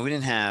 we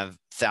didn't have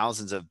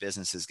thousands of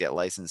businesses get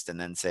licensed and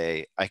then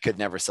say, I could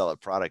never sell a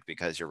product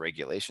because your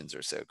regulations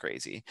are so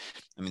crazy.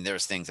 I mean,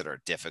 there's things that are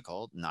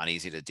difficult, not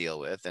easy to deal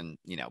with, and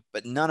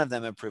but none of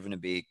them have proven to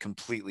be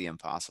completely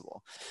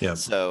impossible. yeah,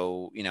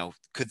 So,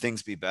 could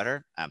things be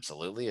better?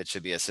 Absolutely. It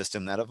should be a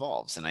system that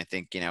evolves. And I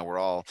think, we're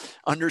all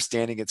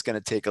understanding it's going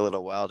to take a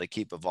little while to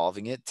keep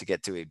evolving it to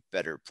get to a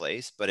better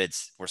place, but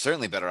we're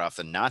certainly better off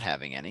than not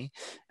having any,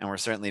 and we're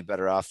certainly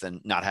better off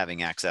than not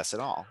having access at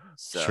all.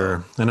 So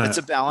sure, and it's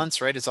a balance,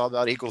 right? It's all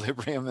about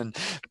equilibrium and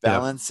yeah,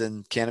 balance,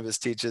 and cannabis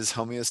teaches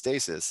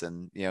homeostasis.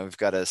 And, we've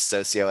got a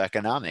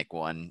socioeconomic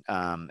one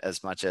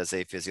as much as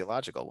a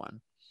physiological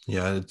one.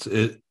 yeah,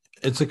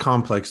 it's a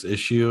complex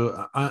issue.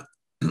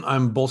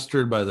 I'm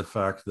bolstered by the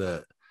fact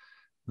that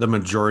the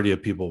majority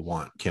of people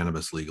want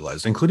cannabis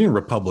legalized, including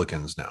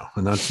Republicans now,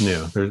 and that's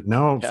new. There's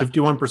now Yeah.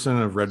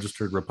 51% of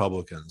registered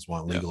Republicans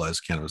want Yeah.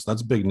 legalized cannabis.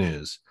 That's big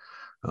news.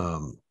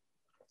 Um,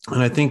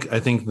 and I think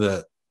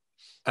that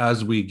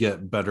as we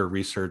get better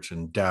research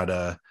and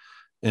data,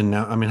 and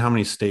now, I mean, how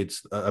many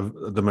states?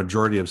 The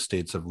majority of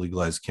states have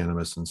legalized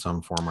cannabis in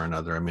some form or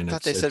another. I mean, I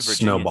thought they said it's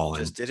Virginia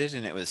snowballing. just did it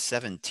and it was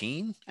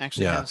 17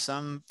 actually Yeah, have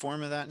some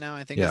form of that now,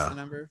 I think is the yeah.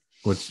 number.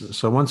 Which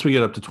so once we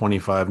get up to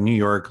 25, New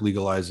York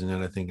legalizing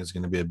it, I think is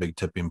going to be a big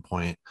tipping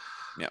point.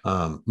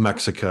 Yeah.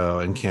 Mexico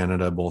and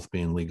Canada both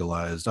being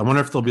legalized. I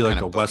wonder if there'll be We're like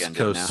kind a of West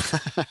bookended now.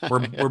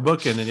 Coast. Yeah. We're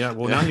booking, and yeah,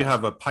 well now you Yeah.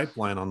 have a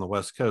pipeline on the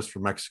West Coast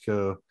from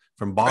Mexico,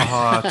 from Right.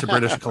 Baja to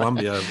British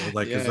Columbia.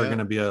 Like, is there Yeah. going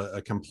to be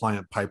a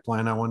compliant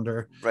pipeline? I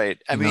wonder. Right.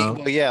 I You mean, know,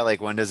 well, yeah,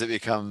 like when does it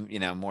become,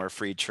 more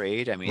free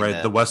trade? I mean, right?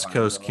 The the West farm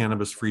Coast bill.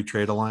 Cannabis Free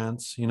Trade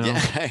Alliance. Yeah.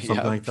 Something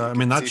Yep. like that. You I mean,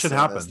 could that see should some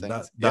of those happen. That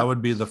things. that Yep.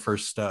 would be the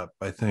first step,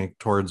 I think,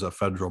 towards a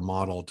federal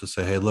model to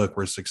say, hey, look,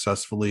 we're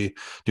successfully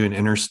doing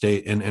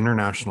interstate and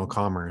international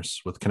commerce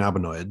with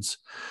cannabinoids,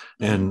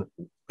 Hmm.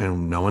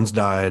 and no one's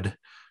died.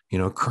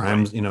 Right.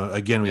 Crimes.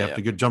 Again, we Yeah. have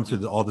Yeah. to jump through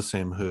Yep. all the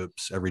same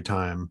hoops every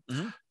time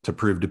Hmm. to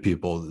prove to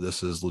people that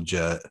this is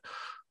legit.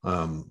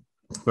 Um,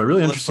 but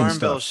really Well, the interesting farm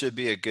bill stuff. should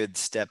be a good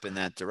step in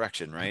that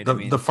direction, right? I The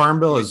mean,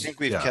 farm bill you is, think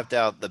we've yeah, kept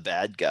out the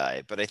bad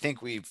guy, but I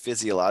think we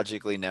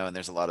physiologically know, and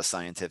there's a lot of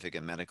scientific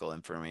and medical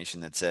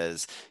information that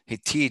says, hey,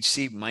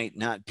 THC might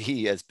not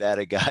be as bad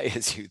a guy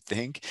as you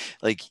think.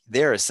 Like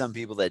there are some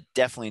people that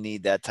definitely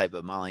need that type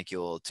of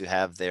molecule to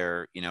have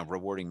their,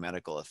 rewarding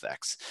medical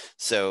effects.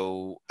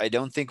 So I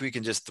don't think we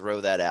can just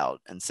throw that out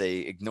and say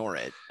ignore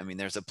it. I mean,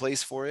 there's a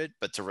place for it,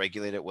 but to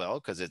regulate it well,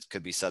 because it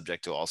could be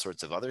subject to all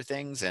sorts of other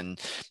things. And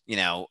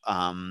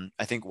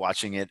I think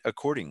watching it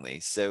accordingly.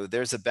 So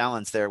there's a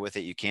balance there with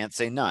it. You can't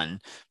say none,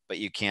 but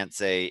you can't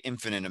say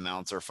infinite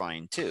amounts are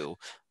fine too.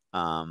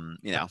 I,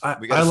 We got I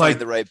to find like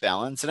the right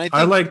balance. And I I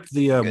think like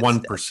the good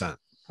steps. 1%.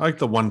 I like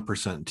the 1%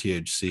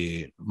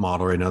 THC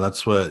model right now.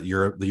 That's what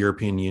the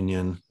European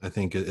Union, I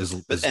think, But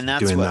is and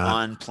that's doing what that.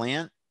 on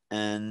plant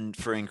and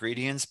for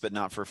ingredients, but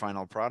not for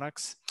final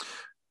products.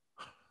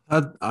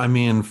 I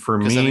mean, for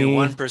Because I mean, me,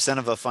 1%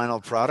 of a final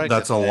product,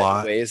 that's if a that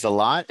lot. weighs a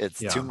lot, it's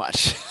too Yeah,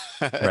 much.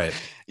 right.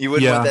 You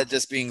wouldn't want Yeah, that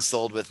just being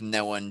sold with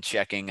no one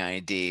checking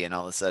ID, and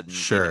all of a sudden,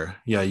 sure.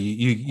 Yeah,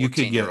 you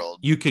could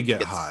 14-year-old get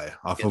gets high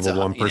off of a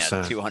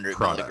 1% 200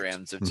 product.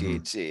 milligrams of Mm-hmm.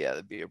 THC. Yeah,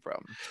 that'd be a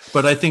problem.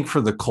 But I think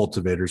for the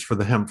cultivators, for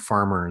the hemp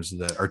farmers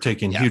that are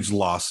taking Yeah. huge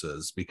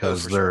losses Oh,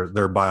 because for sure.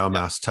 their Yep.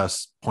 biomass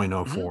tests zero point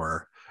zero Hmm.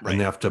 0.04 and Right.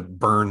 they have to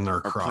burn their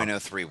Or crop.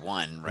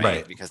 0.031, right?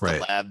 Right, Because the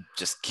right, lab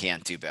just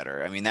can't do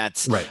better. I mean,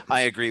 right. I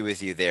agree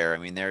with you there. I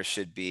mean, there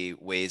should be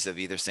ways of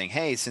either saying,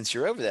 hey, since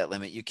you're over that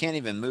limit, you can't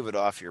even move it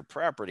off your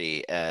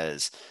property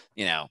as,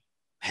 you know,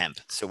 hemp.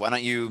 So why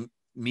don't you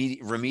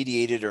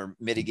remediate it or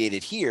mitigate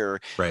it here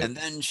Right. and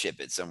then ship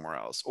it somewhere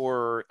else?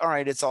 Or, all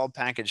right, it's all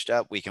packaged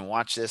up. We can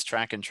watch this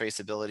track and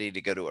traceability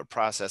to go to a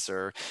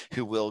processor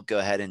who will go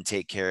ahead and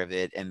take care of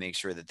it and make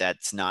sure that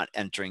that's not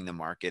entering the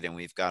market. And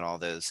we've got all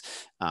those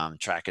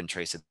track and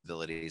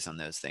traceabilities on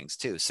those things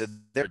too. So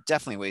there are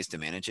definitely ways to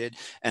manage it.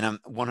 And I'm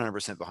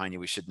 100% behind you.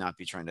 We should not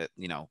be trying to,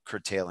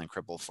 curtail and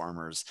cripple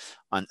farmers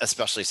on,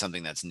 especially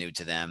something that's new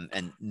to them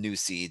and new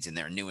seeds in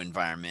their new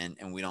environment.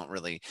 And we don't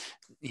really,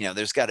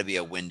 there's got to be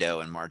a window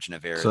and margin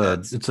of error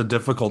that's, It's a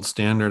difficult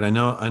standard. I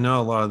know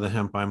a lot of the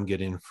hemp I'm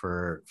getting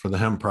for the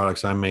hemp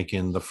products I'm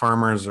making, the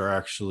farmers are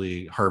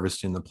actually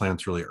harvesting the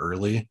plants really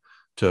early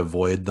to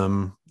avoid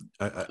them.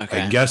 I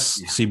okay. guess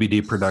Yeah.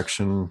 CBD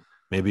production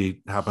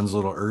maybe happens a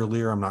little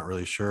earlier. I'm not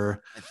really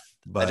sure, I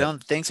but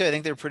don't think so. I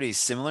think they're pretty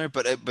similar,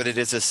 but it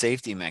is a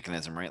safety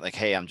mechanism, right? Like,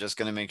 hey, I'm just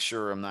going to make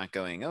sure I'm not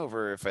going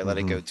over. If I let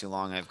it go mhm. too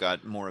long, I've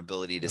got more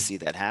ability to see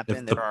that If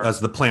happen. the There are, as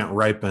the plant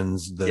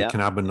ripens, the yep,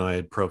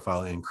 cannabinoid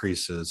profile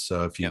increases.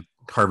 So if yep, you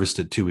harvest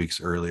it 2 weeks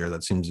earlier,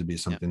 that seems to be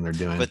yep. something they're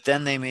doing. But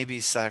then they may be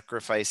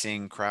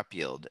sacrificing crop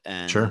yield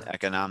Sure, and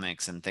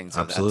economics and things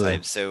of that absolutely.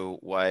 type. So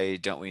why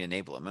don't we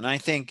enable them? And I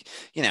think,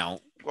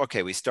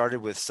 okay, we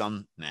started with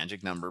some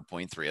magic number, zero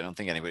point 0.3. I don't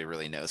think anybody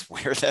really knows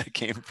where that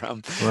came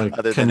from, Like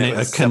other than it A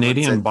was someone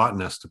Canadian said,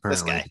 botanist,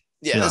 this apparently. guy.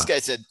 Yeah, this Yeah. guy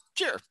said,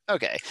 sure,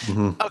 okay.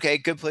 Mhm. Okay,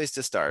 good place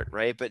to start,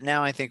 right? But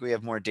now I think we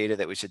have more data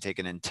that we should take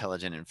an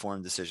intelligent,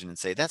 informed decision and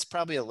say that's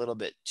probably a little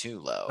bit too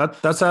low.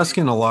 That's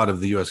asking a lot of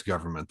the U.S.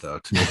 government, though,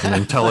 to make an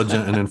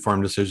intelligent and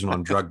informed decision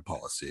on drug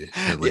policy,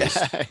 at Yeah, least.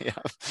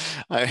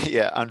 yeah,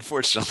 yeah.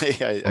 Unfortunately, I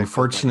feel like you're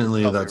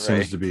Unfortunately, probably that seems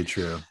right. to be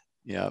true.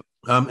 Yeah,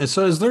 And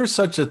so, is there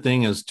such a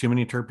thing as too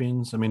many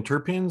terpenes? I mean,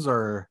 terpenes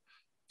are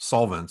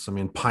solvents. I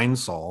mean, pine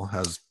sol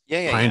has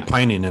yeah.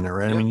 pining in it,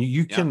 right? I Yep, mean,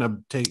 you yep. can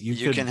you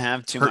You can could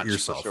have too hurt much for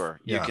yourself. sure.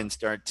 You Yeah. can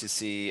start to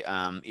see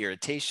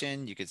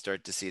irritation. You could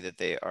start to see that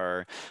they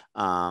are,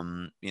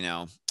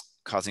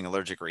 causing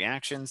allergic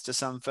reactions to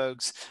some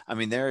folks. I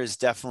mean, there is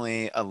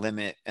definitely a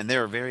limit, and they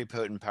are very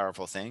potent,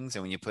 powerful things.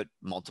 And when you put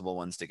multiple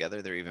ones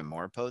together, they're even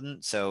more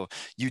potent. So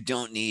you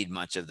don't need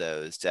much of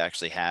those to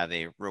actually have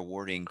a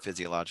rewarding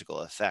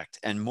physiological effect.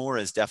 And more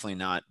is definitely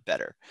not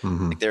better. Like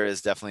Hmm. there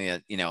is definitely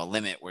a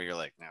limit where you're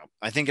like, no,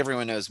 I think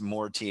everyone knows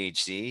more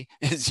THC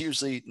is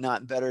usually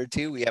not better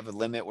too. We have a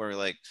limit where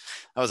like,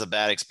 that was a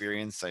bad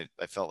experience. I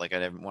felt like I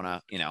didn't want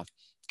to,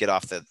 get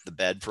off the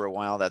bed for a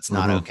while. That's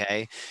not Hmm.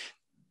 okay.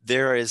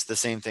 There is the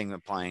same thing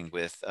applying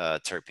with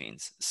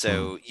terpenes. Hmm.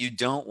 So you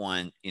don't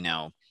want,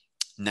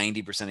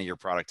 90% of your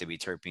product to be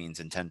terpenes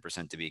and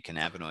 10% to be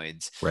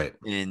cannabinoids Right.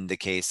 in the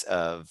case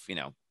of,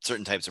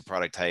 certain types of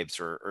product types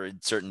or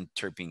certain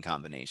terpene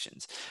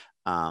combinations.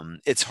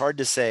 It's hard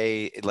to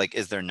say, like,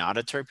 is there not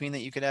a terpene that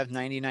you could have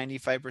 90,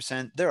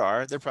 95%?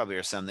 There probably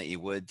are some that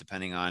you would,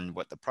 depending on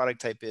what the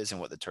product type is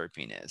and what the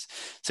terpene is.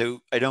 So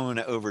I don't want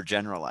to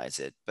overgeneralize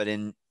it, but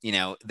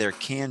there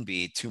can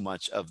be too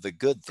much of the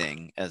good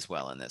thing as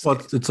well in this Well,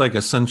 case. it's like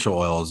essential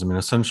oils. I mean,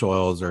 essential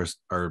oils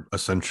are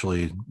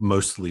essentially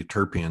mostly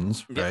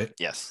terpenes, Yep. right?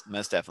 Yes,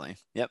 most definitely.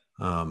 Yep.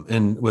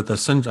 And with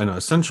essential, I know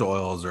essential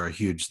oils are a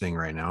huge thing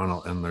right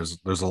now, and there's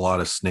a lot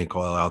of snake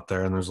oil out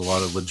there, and there's a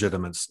lot of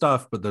legitimate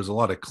stuff, but there's a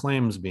lot of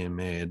claims being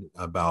made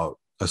about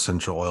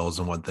essential oils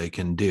and what they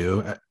can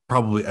do.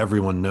 Probably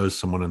everyone knows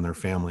someone in their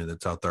family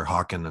that's out there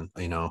hawking,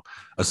 and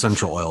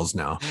essential oils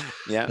now.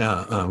 Yeah.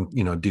 Yeah,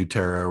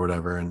 doTERRA or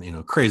whatever,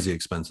 and crazy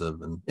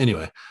expensive. And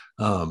anyway,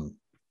 um,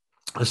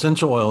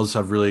 essential oils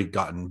have really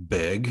gotten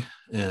big,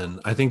 and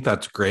I think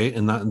that's great,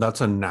 and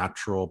that's a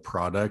natural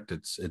product.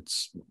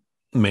 It's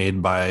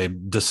made by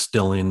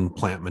distilling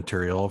plant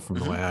material, from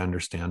the Hmm. way I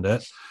understand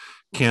it.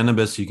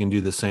 Cannabis, you can do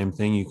the same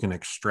thing. You can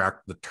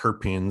extract the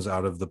terpenes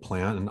out of the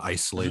plant and Hmm.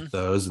 isolate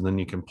those, and then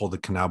you can pull the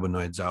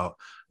cannabinoids out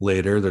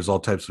later. There's all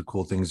types of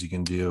cool things you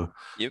can do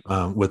Yep.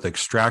 with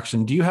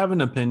extraction. Do you have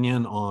an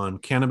opinion on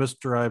cannabis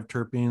derived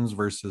terpenes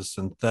versus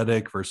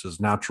synthetic versus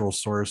natural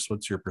source?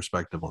 What's your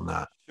perspective on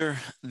that? Sure.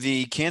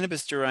 The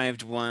cannabis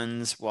derived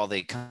ones, while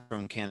they come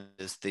from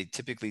cannabis, they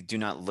typically do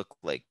not look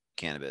like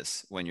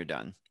cannabis when you're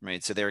done,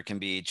 right? So there can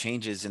be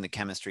changes in the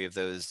chemistry of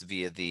those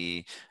via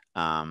the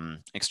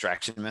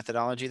extraction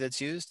methodology that's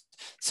used.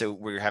 So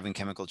we're having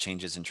chemical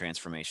changes and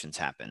transformations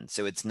happen.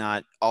 So it's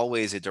not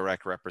always a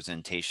direct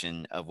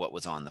representation of what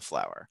was on the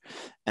flower.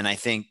 And I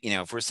think,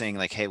 if we're saying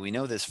like, hey, we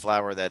know this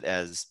flower that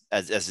as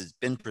it's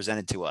been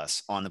presented to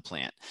us on the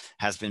plant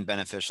has been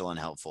beneficial and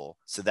helpful.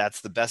 So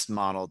that's the best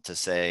model to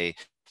say,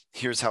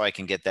 here's how I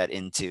can get that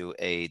into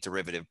a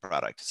derivative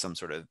product, some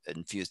sort of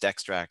infused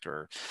extract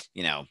or,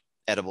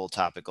 edible,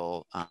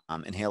 topical,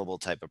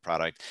 inhalable type of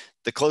product.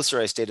 The closer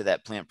I stay to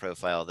that plant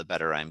profile, the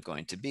better I'm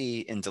going to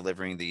be in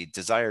delivering the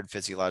desired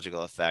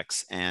physiological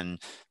effects and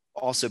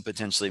also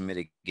potentially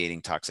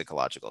mitigating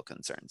toxicological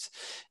concerns.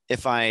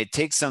 If I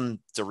take some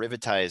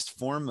derivatized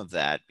form of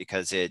that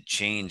because it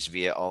changed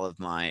via all of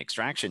my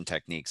extraction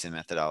techniques and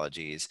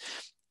methodologies,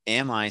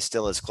 am I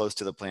still as close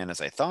to the plant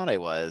as I thought I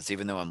was,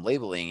 even though I'm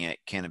labeling it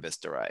cannabis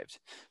derived?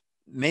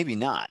 Maybe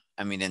not.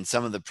 I mean, in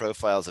some of the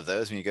profiles of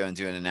those, when you go and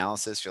do an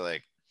analysis, you're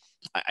like,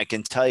 I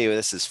can tell you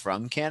this is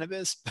from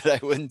cannabis, but I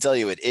wouldn't tell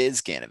you it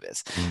is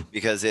cannabis Mm.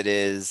 because it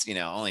is,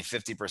 only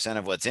 50%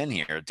 of what's in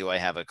here do I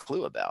have a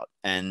clue about.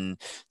 And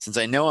since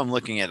I know I'm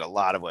looking at a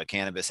lot of what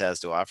cannabis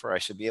has to offer, I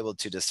should be able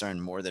to discern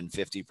more than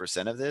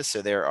 50% of this.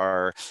 So there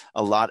are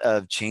a lot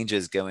of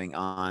changes going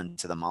on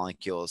to the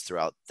molecules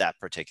throughout that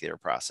particular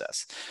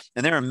process.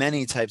 And there are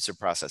many types of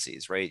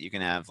processes, right? You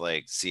can have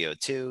like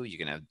CO2, you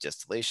can have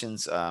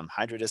distillations,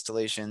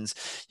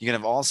 hydrodistillations, you can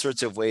have all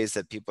sorts of ways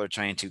that people are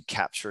trying to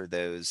capture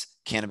those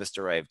cannabis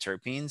derived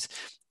terpenes.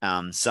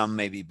 Some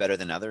may be better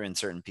than other in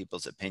certain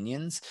people's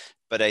opinions,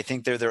 but I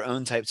think they're their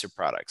own types of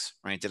products,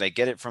 right? Did I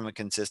get it from a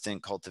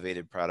consistent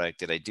cultivated product?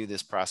 Did I do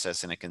this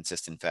process in a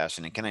consistent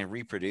fashion? And can I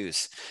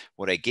reproduce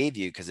what I gave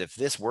you? Because if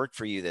this worked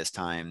for you this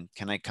time,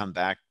 can I come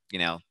back,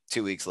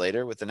 2 weeks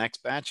later with the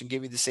next batch and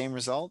give you the same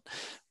result?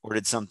 Or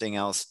did something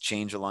else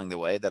change along the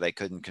way that I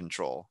couldn't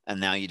control? And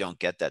now you don't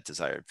get that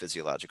desired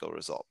physiological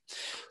result.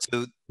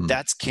 So Mm.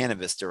 that's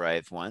cannabis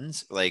derived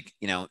ones, like,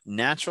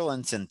 natural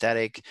and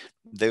synthetic.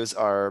 Those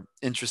are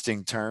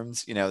interesting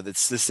terms.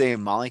 That's the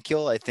same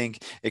molecule. I think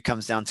it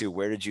comes down to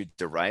where did you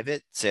derive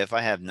it. Say if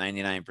I have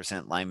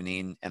 99%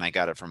 limonene and I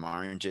got it from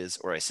oranges,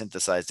 or I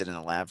synthesized it in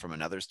a lab from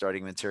another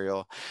starting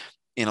material,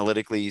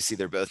 analytically you see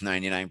they're both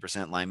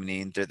 99%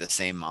 limonene. They're the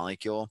same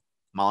molecule.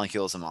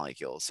 Molecule is a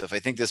molecule. So if I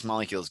think this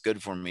molecule is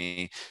good for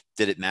me,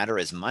 did it matter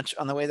as much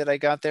on the way that I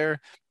got there?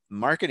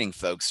 Marketing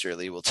folks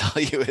surely will tell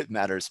you it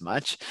matters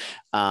much.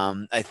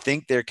 I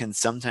think there can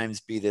sometimes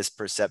be this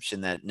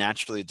perception that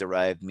naturally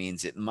derived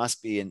means it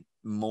must be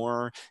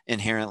more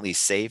inherently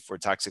safe or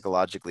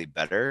toxicologically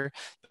better.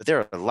 But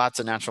there are lots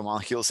of natural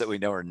molecules that we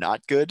know are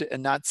not good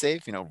and not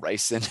safe,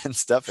 ricin and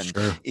stuff, and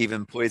Sure.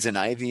 even poison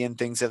ivy and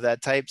things of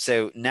that type.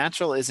 So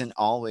natural isn't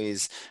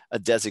always a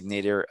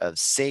designator of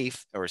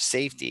safe or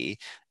safety.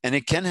 And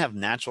it can have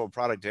natural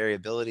product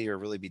variability or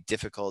really be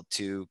difficult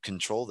to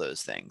control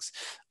those things.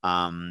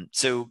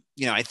 So,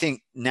 I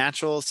think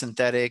natural,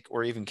 synthetic,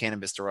 or even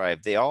cannabis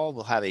derived, they all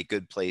will have a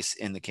good place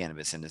in the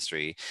cannabis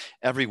industry.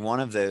 Every one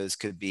of those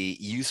could be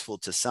useful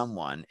to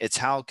someone. It's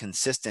how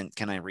consistent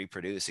can I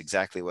reproduce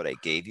exactly what I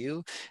gave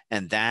you?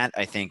 And that,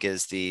 I think,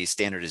 is the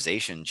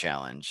standardization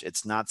challenge.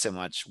 It's not so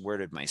much where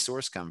did my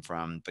source come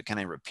from, but can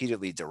I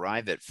repeatedly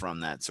derive it from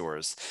that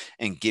source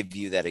and give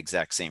you that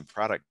exact same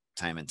product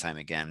time and time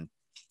again?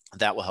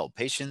 That will help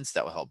patients,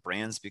 that will help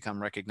brands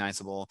become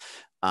recognizable.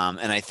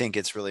 And I think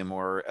it's really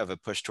more of a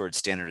push towards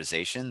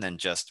standardization than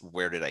just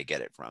where did I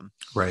get it from.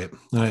 Right.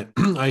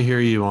 I hear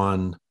you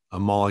on a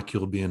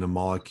molecule being a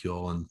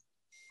molecule. And,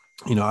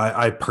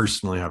 I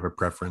personally have a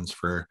preference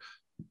for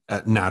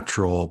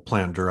natural,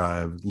 plant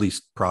derived,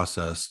 least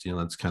processed.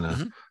 That's kind of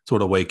Mhm. that's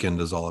what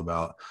Awakened is all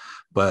about.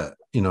 But,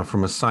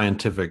 from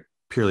a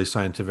purely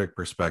scientific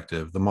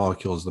perspective, the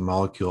molecule is the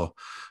molecule.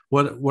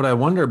 What I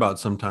wonder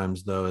about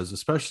sometimes though is,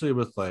 especially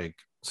with like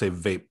say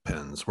vape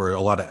pens where a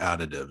lot of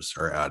additives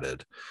are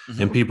added Mhm.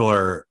 and people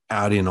are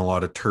adding a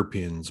lot of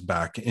terpenes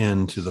back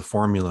into the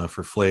formula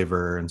for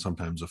flavor and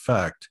sometimes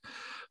effect.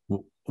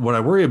 What I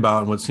worry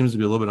about and what seems to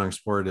be a little bit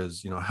unexplored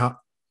is,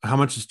 how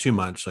much is too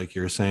much? Like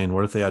you're saying,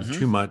 what if they add Mhm.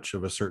 too much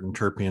of a certain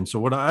terpene? So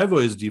what I've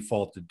always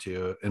defaulted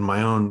to in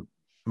my own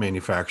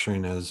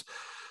manufacturing is,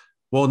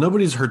 well,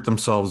 nobody's hurt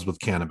themselves with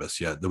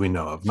cannabis yet that we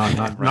know of, not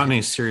in Right.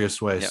 any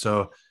serious way. Yep.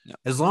 So Yep.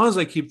 as long as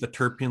I keep the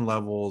terpene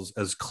levels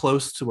as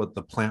close to what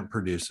the plant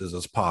produces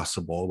as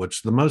possible,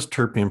 which the most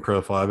terpene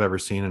profile I've ever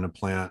seen in a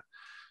plant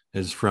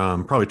is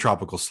from probably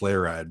Tropical Sleigh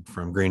Ride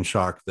from Green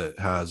Shock that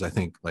has, I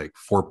think, like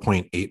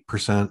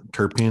 4.8%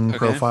 terpene Okay.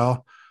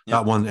 profile. Yep.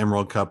 That won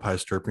Emerald Cup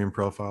highest terpene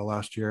profile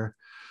last year.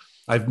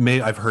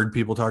 I've heard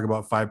people talk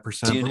about Do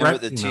 5%, you but know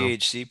what the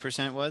THC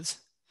percent was?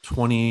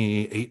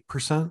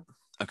 28%.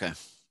 Okay.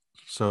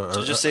 So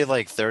So just say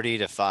like 30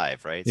 to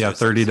 5, right? So yeah,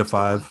 it's like 30 to six to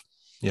one. 5.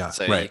 Yeah.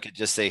 So you Right. could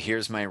just say,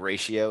 here's my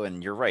ratio.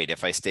 And you're right.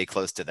 If I stay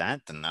close to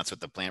that, then that's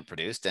what the plant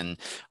produced. And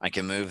I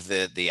can move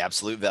the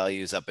absolute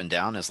values up and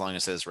down as long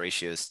as those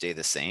ratios stay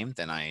the same,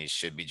 then I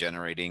should be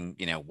generating,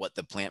 what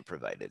the plant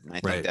provided. And I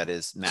think Right. that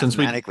is Since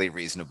we, mathematically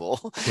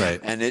reasonable. right.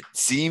 And it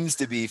seems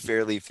to be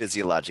fairly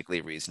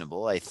physiologically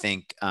reasonable. I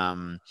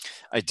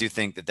do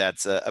think that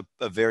that's a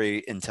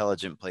very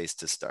intelligent place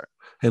to start.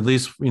 At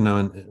least,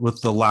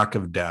 with the lack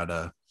of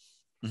data,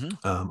 Hmm.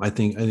 I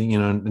think,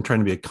 and trying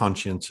to be a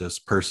conscientious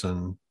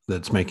person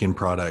that's making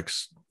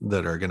products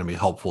that are going to be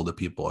helpful to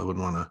people. I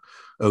wouldn't want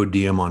to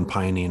OD them on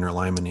pinene or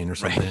limonene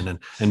or Right. something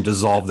and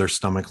dissolve their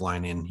stomach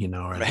lining,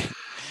 or Right.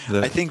 I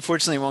the, think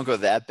fortunately it won't go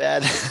that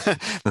bad,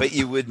 but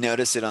you would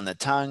notice it on the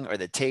tongue or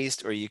the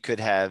taste, or you could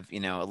have,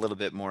 a little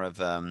bit more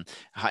of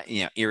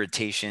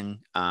irritation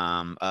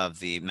of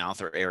the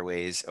mouth or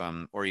airways,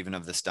 or even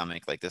of the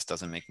stomach. Like this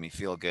doesn't make me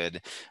feel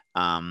good,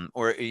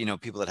 or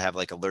people that have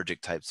like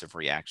allergic types of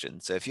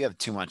reactions. So if you have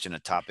too much in a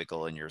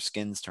topical and your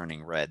skin's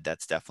turning red,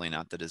 that's definitely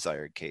not the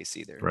desired case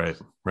either. right,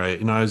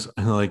 right. I was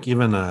like,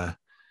 even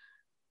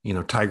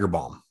Tiger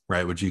Balm,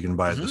 right, which you can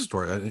buy at the Hmm.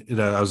 store.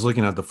 I was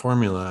looking at the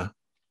formula.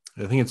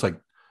 I think it's like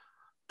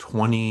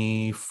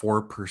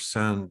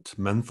 24%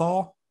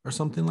 menthol or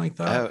something like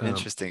that. Oh,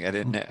 interesting. I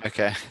didn't know.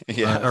 Okay.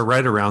 Yeah.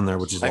 Right around there,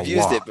 which is a I've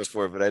used it lot.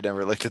 before, but I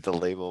never looked at the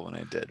label when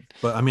I did.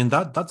 But I mean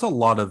that's a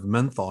lot of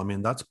menthol. I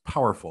mean, that's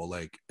powerful.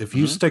 Like if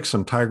you Hmm. stick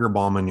some Tiger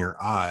Balm in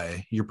your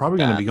eye, you're probably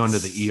going to be going to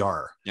the That's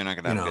ER. you're not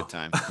gonna You have a know. good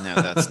time. No,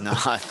 that's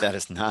not that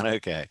is not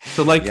okay.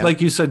 So like Yep. like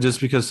you said,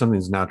 just because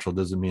something's natural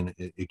doesn't mean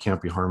it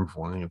can't be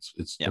harmful. I think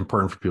it's Yep.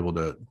 important for people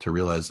to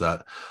realize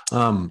that.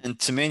 And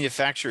to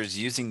manufacturers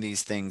using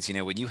these things,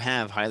 when you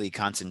have highly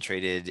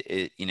concentrated,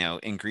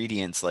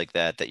 ingredients like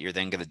that you're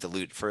then going to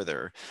dilute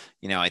further,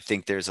 I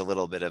think there's a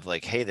little bit of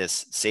like, hey,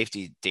 this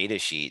safety data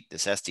sheet,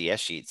 this SDS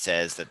sheet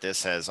says that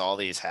this has all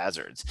these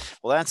hazards.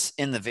 Well, that's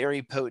in the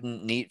very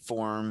potent, neat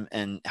form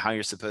and how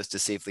you're supposed to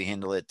safely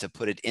handle it to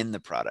put it in the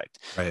product.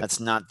 Right. That's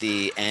not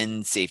the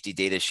end safety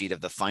data sheet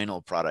of the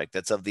final product.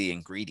 That's of the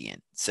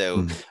ingredient. So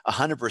Mhm.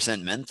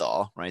 100%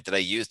 menthol, right, that I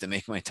use to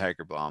make my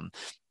Tiger Balm,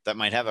 that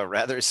might have a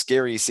rather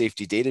scary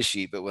safety data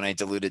sheet, but when I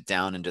dilute it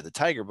down into the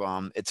Tiger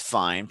Balm, it's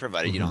fine,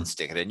 provided you don't Mhm.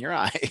 stick it in your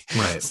eye. Right.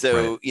 Right.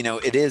 So,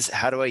 it is,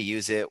 how do I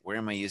use it? Where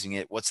am I using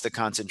it? What's the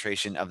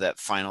concentration of that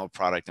final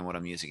product and what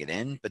I'm using it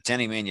in? But to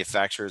any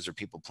manufacturers or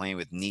people playing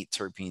with neat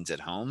terpenes at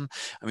home,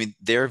 I mean,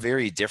 they're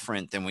very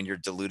different than when you're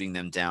diluting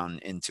them down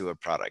into a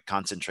product.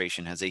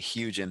 Concentration has a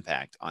huge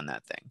impact on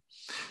that thing.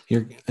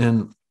 Here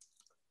and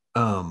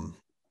um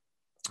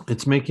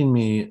it's making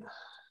me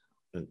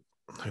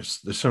there's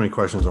so many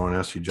questions I want to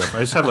ask you, Jeff. I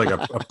just have like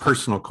a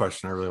personal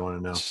question I really want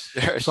to know.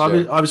 Sure, So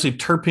sure. obviously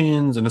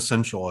terpenes and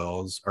essential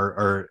oils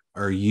are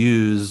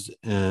used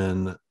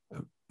in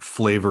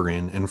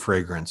flavoring and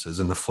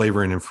fragrances in the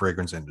flavoring and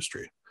fragrance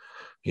industry.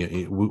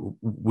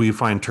 We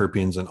find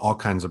terpenes in all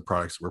kinds of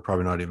products that we're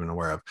probably not even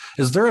aware of.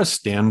 Is there a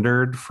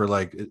standard for,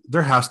 like,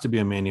 there has to be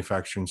a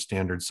manufacturing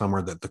standard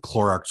somewhere that the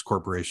Clorox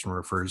Corporation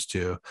refers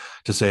to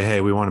say,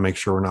 hey, we want to make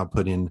sure we're not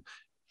putting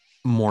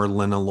more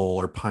linalool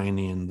or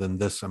pinene than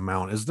this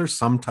amount? Is there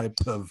some type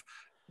of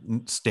I don't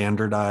know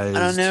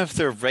standardized? if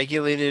they're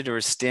regulated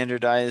or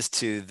standardized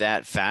to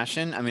that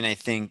fashion. I mean, I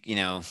think,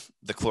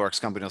 the Clorox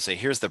company will say,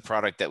 here's the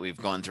product that we've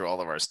gone through all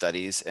of our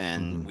studies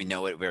and Mhm. we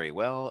know it very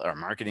well. Our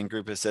marketing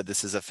group has said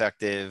this is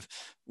effective.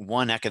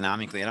 One,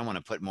 economically, I don't want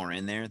to put more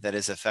in there that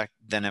is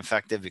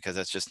effective because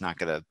that's just not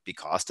going to be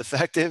cost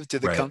effective to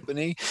the Right.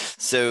 company.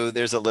 So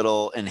there's a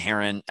little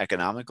inherent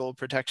economical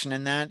protection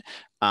in that.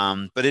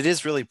 But it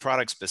is really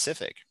product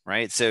specific,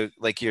 right? So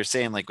like you're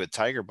saying, like with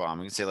Tiger Balm,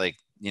 you can say like,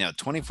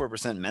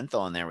 24%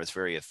 menthol in there was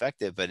very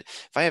effective. But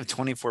if I have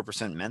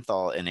 24%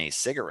 menthol in a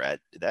cigarette,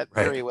 that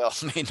Right. very well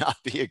may not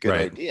be a good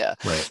Right. idea.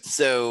 Right.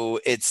 So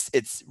it's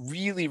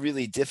really,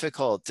 really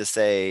difficult to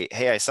say,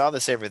 hey, I saw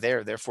this over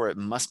there, therefore it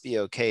must be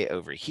okay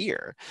over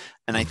here.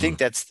 And I think Mhm.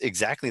 that's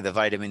exactly the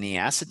vitamin E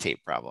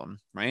acetate problem,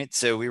 right?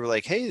 So we were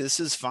like, hey, this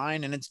is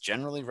fine. And it's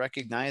generally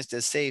recognized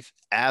as safe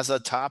as a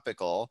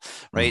topical,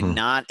 right? Mhm.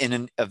 Not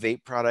in a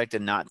vape product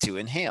and not to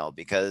inhale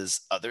because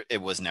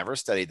it was never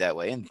studied that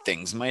way and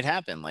things might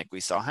happen like we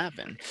saw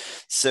happen.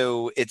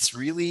 So it's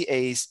really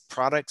a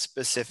product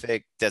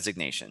specific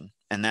designation.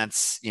 And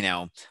that's,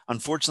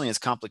 unfortunately as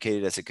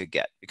complicated as it could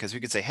get because we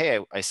could say, hey,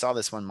 I saw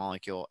this one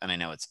molecule and I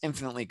know it's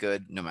infinitely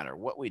good no matter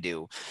what we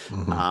do.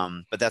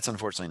 Mhm. But that's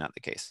unfortunately not the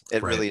case.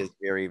 It Right. really is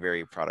very,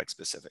 very product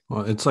specific.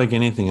 Well, it's like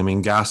anything. I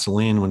mean,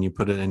 gasoline, when you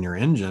put it in your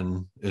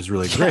engine, is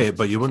really Yeah, great,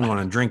 but you wouldn't right.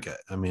 want to drink it.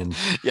 I mean,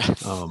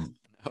 Yes. um,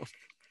 No,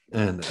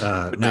 and would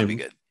not be maybe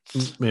good.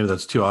 maybe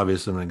that's too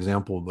obvious an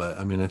example, but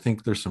I mean, I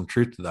think there's some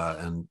truth to that,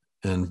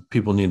 and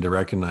people need to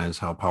recognize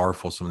how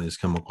powerful some of these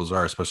chemicals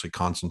are, especially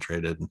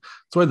concentrated. And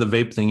that's why the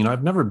vape thing.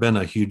 I've never been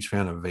a huge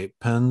fan of vape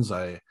pens.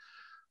 I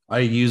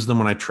use them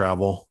when I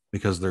travel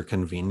because they're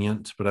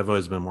convenient, but I've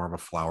always been more of a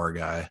flower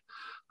guy.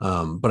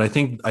 But I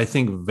think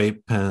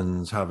vape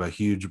pens have a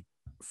huge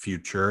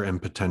future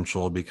and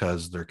potential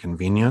because they're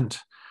convenient,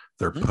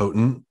 they're Mhm.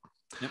 potent,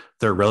 Yep.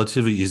 they're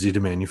relatively easy to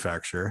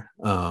manufacture.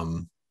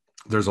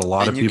 There's a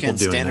lot And of you people can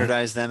doing it.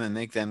 standardize them and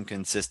make them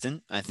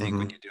consistent, I think,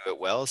 when Hmm. you do it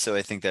well. So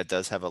I think that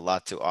does have a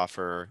lot to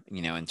offer,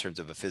 in terms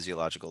of a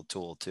physiological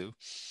tool too.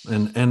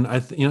 And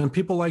and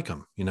people like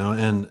them,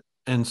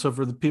 and so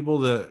for the people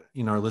that,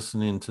 are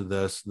listening to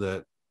this,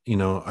 that,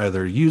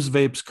 either use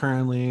vapes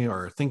currently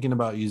or are thinking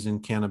about using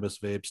cannabis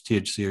vapes,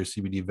 THC or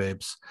CBD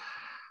vapes,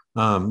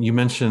 you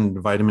mentioned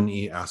vitamin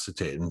E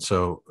acetate. And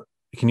so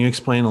can you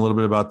explain a little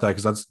bit about that?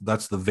 Because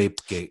that's the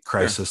vape gate Sure.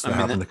 crisis I that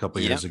mean, happened a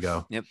couple yep. years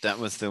ago. Yep. That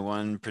was the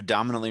one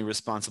predominantly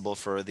responsible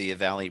for the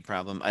evaluate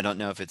problem. I don't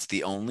know if it's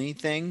the only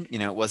thing,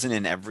 it wasn't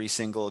in every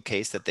single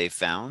case that they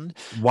found.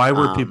 Why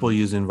were people Um,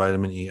 using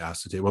vitamin E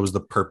acetate? What was the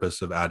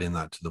purpose of adding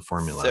that to the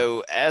formula?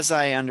 So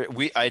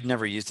I'd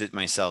never used it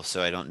myself,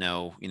 so I don't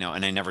know,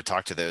 and I never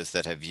talked to those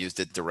that have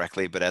used it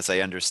directly, but as I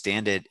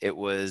understand it, it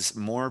was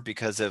more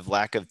because of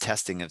lack of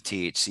testing of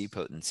THC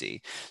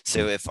potency.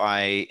 So Mm, if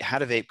I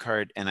had a vape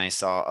cart and I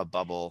saw a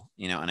bubble,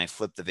 and I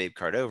flipped the vape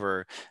cart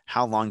over,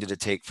 how long did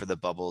it take for the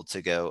bubble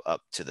to go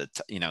up to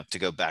to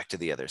go back to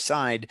the other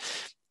side?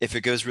 If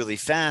it goes really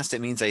fast,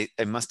 it means I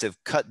must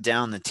have cut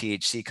down the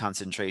THC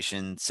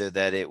concentration so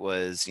that it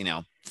was,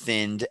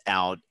 thinned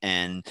out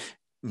and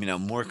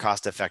more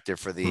cost effective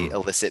for the mm.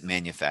 illicit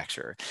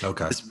manufacturer.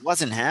 Okay. This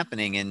wasn't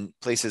happening in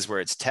places where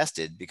it's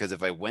tested, because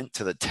if I went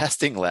to the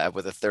testing lab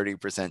with a 30%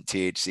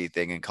 THC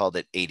thing and called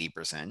it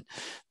 80%,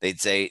 they'd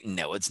say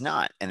no, it's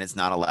not, and it's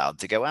not allowed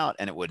to go out,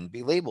 and it wouldn't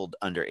be labeled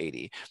under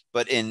 80.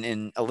 But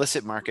in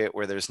illicit market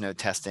where there's no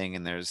testing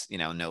and there's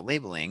no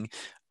labeling,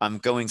 I'm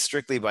going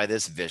strictly by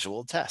this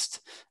visual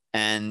test.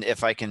 And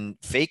if I can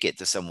fake it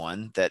to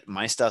someone that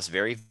my stuff's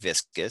very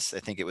viscous, I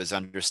think it was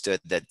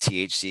understood that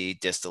THC,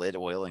 distillate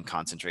oil, and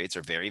concentrates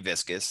are very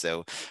viscous.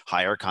 So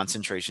higher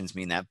concentrations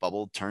mean that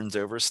bubble turns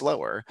over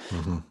slower.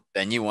 Hmm.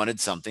 Then you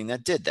wanted something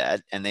that did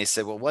that. And they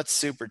said, well, what's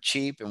super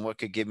cheap and what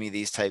could give me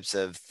these types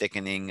of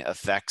thickening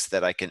effects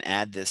that I can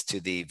add this to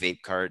the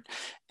vape cart?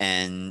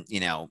 And,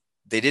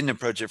 they didn't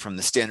approach it from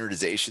the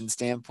standardization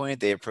standpoint.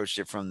 They approached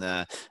it from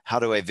the how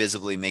do I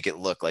visibly make it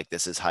look like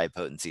this is high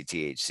potency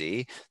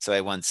THC? So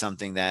I want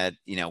something that,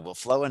 will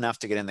flow enough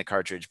to get in the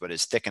cartridge, but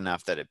is thick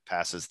enough that it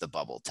passes the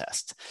bubble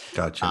test.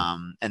 Gotcha.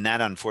 And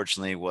that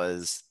unfortunately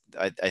was,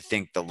 I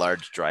think, the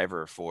large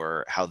driver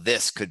for how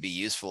this could be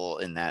useful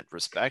in that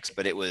respects.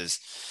 But it was,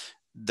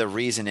 the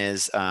reason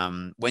is,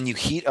 when you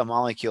heat a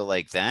molecule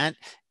like that,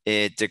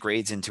 it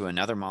degrades into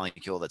another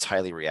molecule that's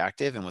highly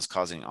reactive and was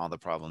causing all the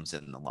problems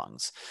in the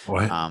lungs.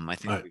 What? I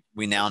think I,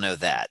 we now know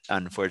that,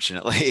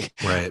 unfortunately,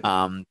 right.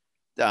 um,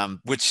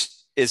 which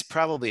is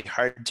probably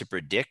hard to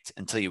predict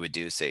until you would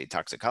do, say,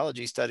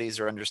 toxicology studies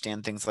or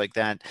understand things like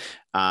that.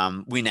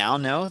 We now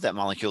know that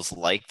molecules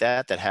like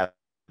that have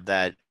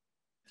that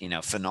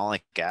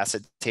phenolic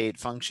acetate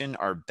function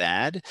are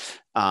bad.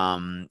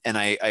 And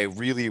I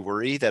really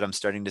worry that I'm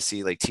starting to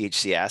see like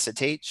THC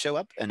acetate show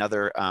up and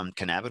other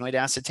cannabinoid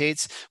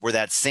acetates where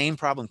that same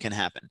problem can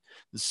happen.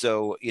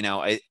 So,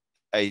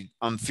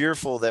 I'm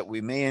fearful that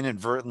we may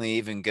inadvertently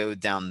even go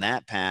down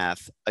that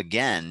path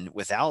again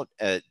without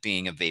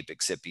being a vape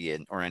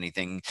excipient or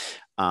anything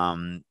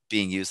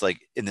being used like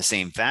in the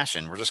same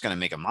fashion. We're just going to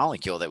make a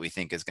molecule that we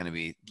think is going to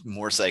be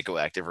more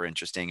psychoactive or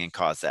interesting and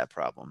cause that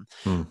problem.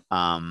 Hmm.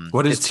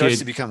 What is It starts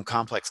to TH? become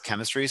complex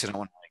chemistry, so I don't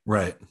want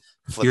Right.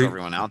 to flip You're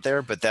everyone out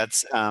there, but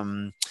that's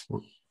yeah.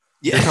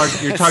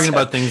 you're talking So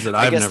about things that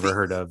I I've guess never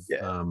heard of.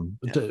 yeah,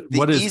 yeah. The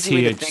What is easy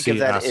way to think of THC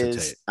that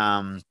is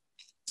acetate?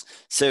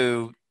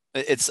 so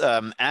it's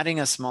adding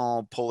a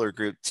small polar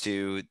group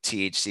to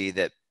THC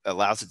that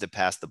allows it to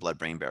pass the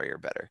blood-brain barrier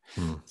better.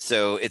 Hmm.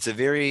 So it's a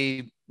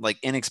very like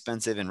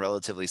inexpensive and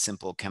relatively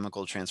simple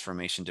chemical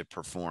transformation to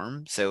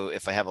perform. So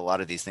if I have a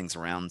lot of these things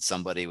around,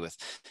 somebody with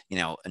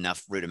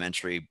enough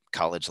rudimentary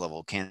college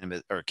level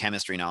cannabis or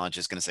chemistry knowledge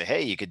is going to say,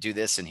 hey, you could do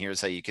this, and here's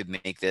how you could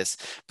make this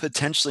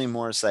potentially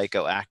more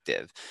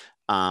psychoactive,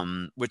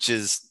 which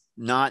is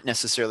not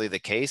necessarily the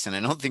case. And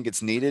I don't think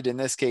it's needed in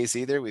this case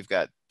either. We've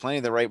got plenty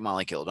of the right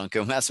molecule. Don't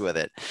go mess with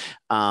it.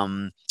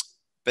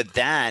 But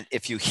that,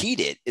 if you heat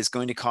it, is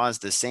going to cause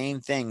the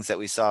same things that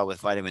we saw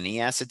with vitamin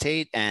E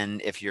acetate.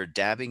 And if you're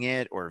dabbing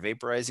it or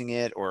vaporizing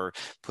it or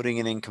putting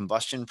it in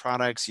combustion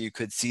products, you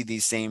could see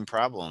these same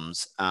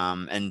problems.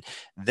 And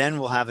then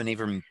we'll have an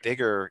even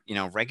bigger,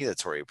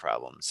 regulatory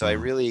problem. So I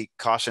Hmm. really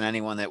caution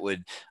anyone that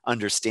would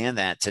understand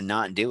that to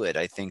not do it.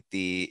 I think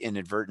the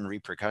inadvertent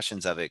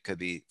repercussions of it could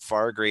be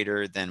far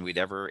greater than we'd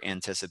ever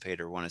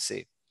anticipate or want to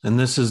see. And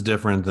this is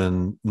different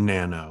than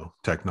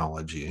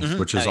nanotechnology, Mhm.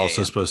 which Oh is yeah,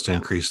 also yeah, supposed to yeah.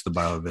 increase the So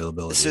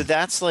bioavailability.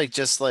 that's like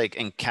just like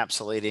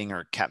encapsulating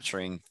or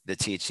capturing the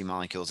THC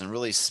molecules in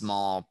really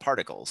small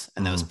particles.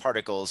 And those Hmm.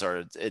 particles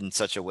are in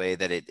such a way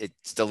that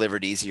it's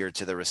delivered easier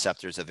to the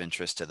receptors of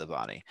interest to the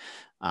body.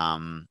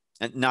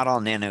 And not all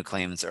nano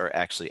claims are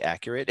actually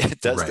accurate. It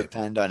does Right.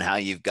 depend on how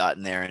you've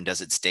gotten there and does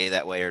it stay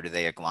that way or do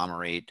they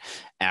agglomerate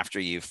after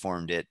you've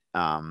formed it?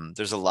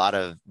 There's a lot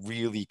of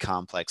really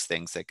complex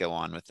things that go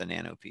on with the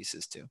nano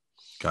pieces too.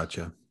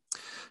 Gotcha.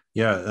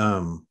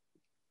 Yeah.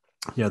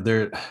 Yeah.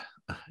 There.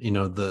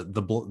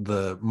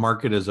 The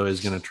market is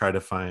always going to try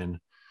to find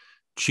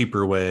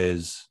cheaper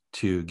ways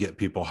to get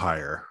people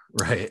higher,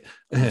 right?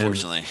 And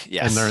Unfortunately,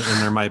 yes.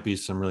 there might be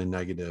some really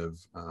negative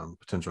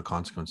potential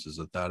consequences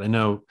of that. I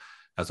know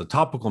as a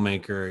topical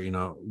maker,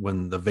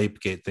 when the vape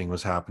gate thing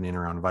was happening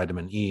around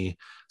vitamin E,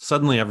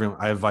 suddenly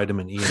I have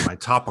vitamin E in my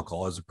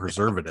topical as a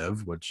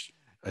preservative, which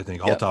I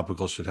think all Yep.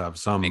 topicals should have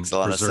some Makes a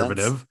lot of sense.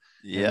 preservative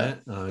in Yeah.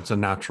 it. It's a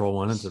natural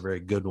one. It's a very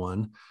good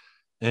one.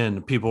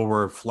 And people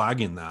were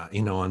flagging that,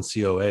 on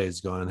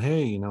COAs going,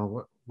 hey,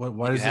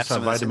 why You does have this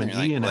some have of this in there. vitamin You're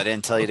like, E in well, I it?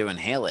 didn't tell you to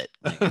inhale it.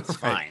 Like, it's Right.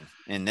 fine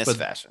in this But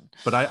fashion.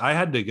 I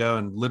had to go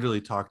and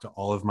literally talk to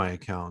all of my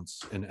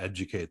accounts and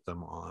educate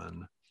them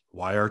on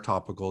why our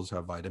topicals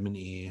have vitamin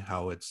E,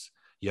 how it's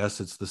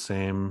the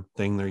same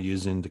thing they're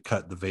using to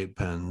cut the vape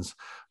pens,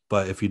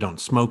 but if you don't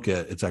smoke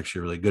it, it's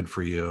actually really good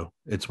for you.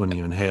 It's when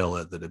you inhale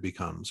it that it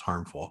becomes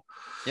harmful.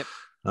 Yep.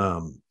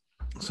 Um,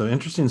 so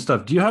interesting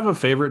stuff. Do you have a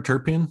favorite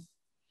terpene?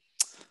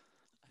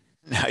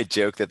 I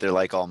joke that they're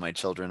like all my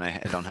children. I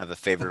don't have a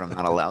favorite. I'm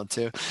not allowed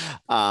to.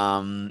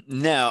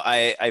 No,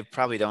 I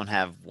probably don't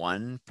have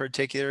one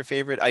particular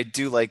favorite. I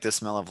do like the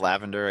smell of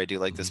lavender. I do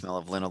like the Mhm. smell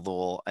of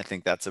linalool. I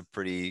think that's a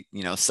pretty,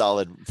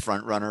 solid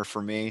front runner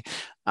for me.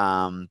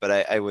 But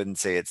I wouldn't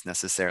say it's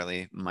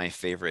necessarily my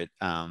favorite.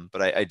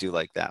 But I do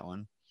like that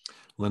one.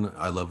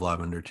 I love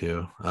lavender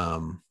too.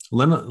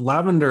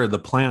 Lavender, the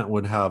plant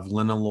would have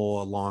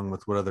linalool along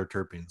with what other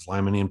terpenes?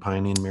 Limonene,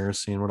 pinene,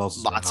 myrcene. What else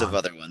is going Lots of on?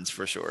 other ones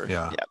for sure.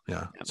 Yeah, Yep.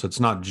 yeah. Yep. So it's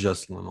not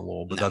just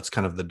linalool, but No. that's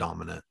kind of the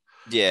dominant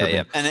Yeah,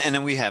 yeah, terpene, and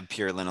then we have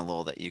pure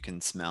linalool that you can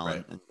smell,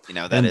 right? and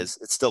that And is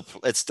it's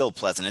still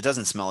pleasant. It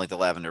doesn't smell like the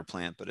lavender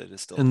plant, but it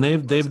is still and pretty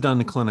they've pleasant.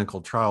 done clinical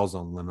trials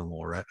on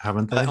linalool, right?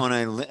 Haven't they?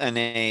 On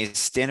a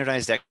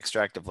standardized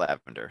extract of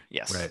lavender,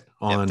 yes, Right. yep.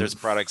 On There's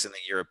products in the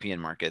European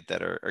market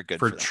that are good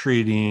for for that.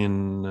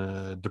 treating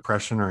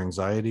depression or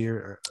anxiety I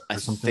or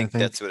something, I think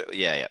think. that's what.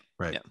 Yeah, yeah,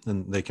 Right. yeah.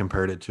 And they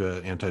compared it to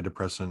an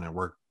antidepressant. It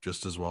worked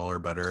just as well or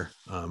better.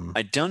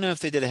 I don't know if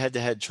they did a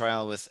head-to-head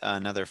trial with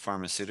another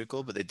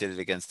pharmaceutical, but they did it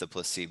against a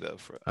placebo,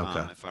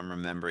 Okay. if I'm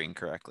remembering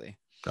correctly.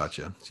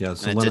 Gotcha. Yeah.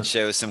 And it did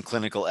show some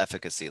clinical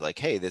efficacy, like,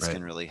 hey, this Right.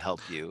 can really help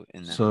you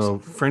in that So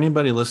respect. for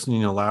anybody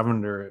listening to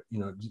lavender,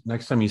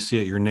 next time you see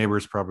it, your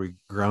neighbor's probably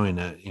growing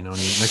it. And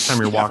next time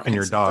you're Yeah, walking right.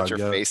 your So put dog,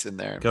 your face in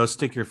there. go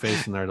stick your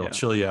face in there. It'll Yeah,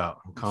 chill you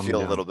out and calm you feel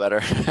a down. little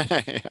better.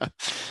 Yeah,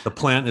 The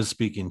plant is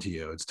speaking to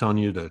you. It's telling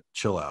you to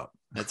chill out.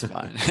 that's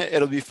fine.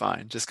 It'll be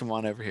fine. Just come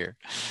on over here.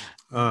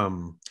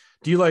 um,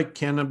 do you like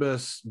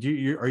cannabis?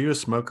 Are you a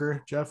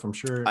smoker, Jeff? I'm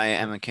sure. I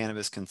am a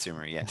cannabis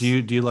consumer. Do Yes.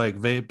 you like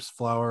vapes,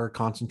 flower,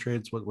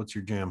 concentrates? What's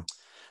your jam?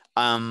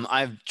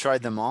 I've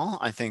tried them all.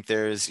 I think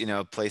there's,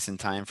 a place and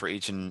time for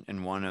each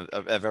and one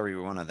of every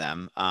one of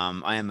them.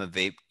 I am a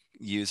vape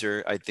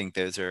user. I think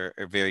those are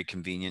very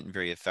convenient and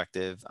very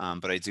effective.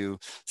 But I do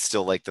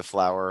still like the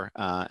flower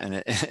in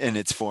in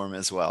its form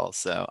as well.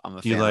 So I'm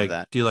a fan of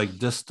that. Do you like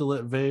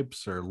distillate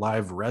vapes or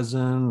live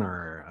resin,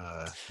 or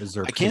is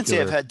there a I can't say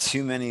I've particular? had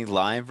too many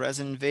live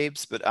resin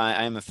vapes, but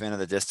I am a fan of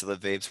the distillate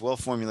vapes. Well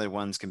formulated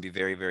ones can be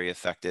very, very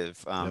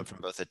effective Yep. from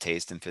both a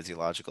taste and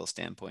physiological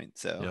standpoint.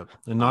 So, Yep.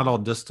 And not all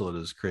um, distillate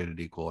is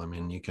created equal. I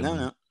mean, no,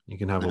 no, you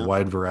can have a no.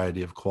 wide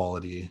variety of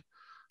quality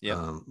Yep.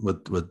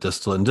 with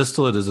distillate. And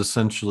distillate is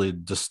essentially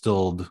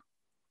distilled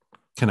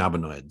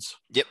cannabinoids.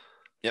 Yep.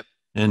 Yep.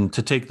 And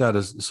to take that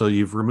as so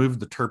you've removed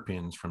the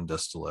terpenes from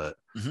distillate,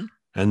 Hmm.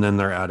 and then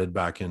they're added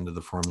back into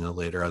the formula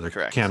later, either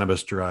Correct.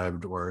 cannabis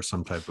derived or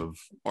some type of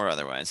Or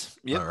otherwise.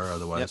 Yep. or Yep.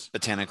 otherwise.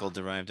 Botanical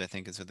derived, I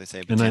think is what they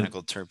say. And I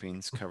Botanical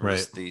terpenes right,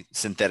 covers the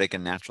synthetic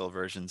and natural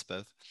versions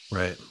both.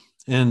 right.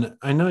 And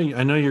I know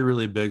you're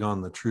really big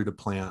on the true to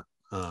plant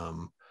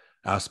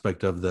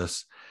aspect of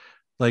this.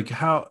 Like,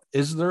 how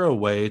is there a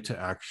way to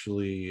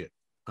actually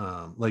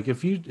like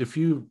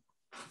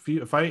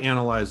if I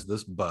analyze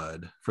this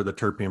bud for the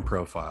terpene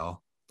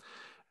profile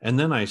and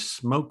then I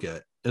smoke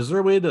it, is there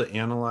a way to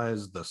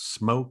analyze the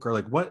smoke, or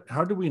like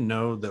how do we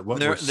know that what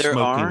we're There smoking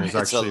are. is It's a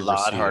actually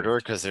lot harder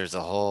received? because there's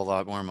a whole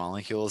lot more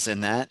molecules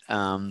in that.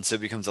 So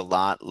it becomes a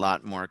lot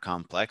more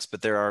complex,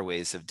 but there are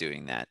ways of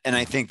doing that. And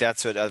I Mhm. think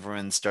that's what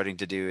everyone's starting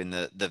to do in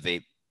the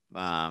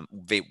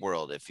vape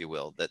world, if you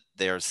will, that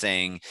they are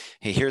saying,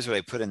 hey, here's what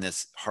I put in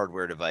this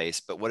hardware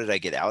device, but what did I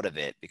get out of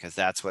it? Because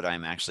that's what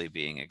I'm actually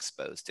being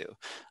exposed to.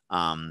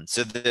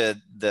 So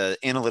the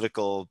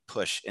analytical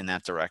push in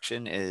that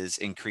direction is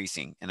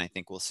increasing, and I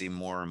think we'll see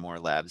more and more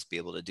labs be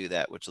able to do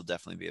that, which will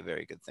definitely be a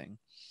very good thing.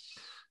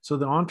 So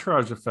the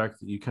entourage effect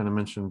that you kind of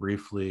mentioned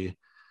briefly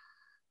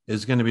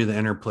is going to be the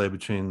interplay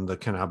between the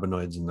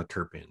cannabinoids and the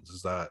terpenes.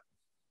 Is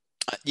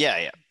Yeah,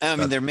 yeah. I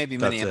mean, that there may be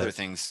many that's other it?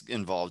 things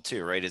involved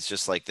too, right? It's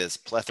just like this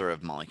plethora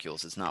of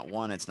molecules. It's not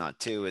one, it's not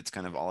two, it's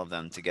kind of all of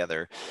them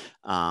together.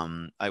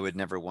 I would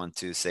never want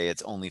to say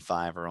it's only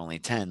five or only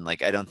 10.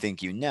 Like, I don't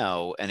think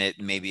and it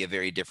may be a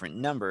very different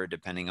number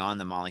depending on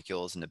the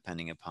molecules and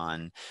depending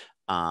upon,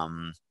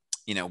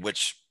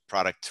 which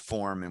product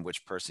form and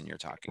which person you're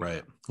talking Right.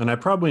 about. And I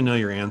probably know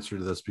your answer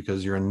to this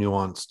because you're a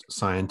nuanced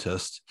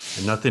scientist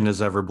and nothing is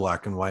ever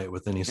black and white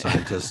with any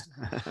scientist.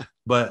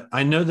 But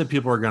I know that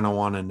people are going to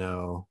want to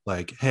know,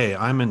 like, hey,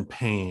 I'm in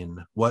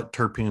pain. What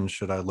terpenes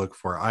should I look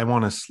for? I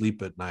want to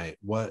sleep at night.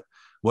 What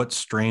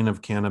strain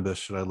of cannabis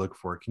should I look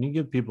for? Can you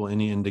give people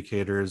any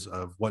indicators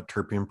of what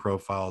terpene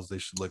profiles they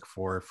should look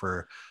for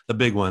the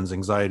big ones,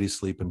 anxiety,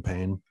 sleep, and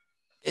pain?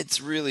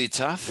 It's really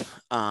tough.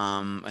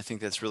 I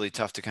think that's really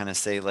tough to kind of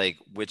say like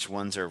which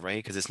ones are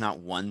right because it's not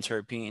one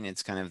terpene.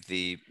 It's kind of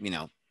the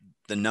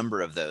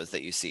number of those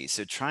that you see.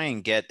 So try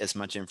and get as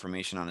much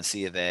information on a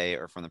C of A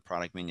or from the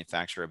product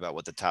manufacturer about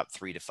what the top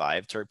 3 to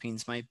 5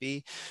 terpenes might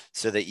be,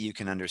 so that you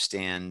can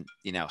understand,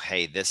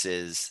 hey, this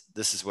is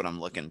what I'm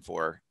looking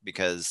for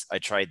because I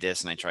tried this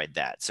and I tried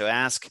that. So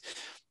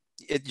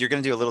you're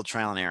going to do a little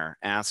trial and error.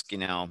 Ask,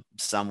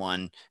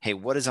 someone, hey,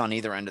 what is on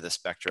either end of the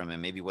spectrum? And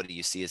maybe what do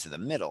you see as in the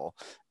middle?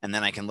 And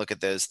then I can look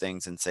at those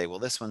things and say, well,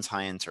 this one's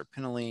high in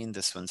terpinolene.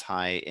 This one's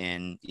high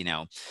in,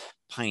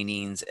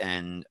 pinenes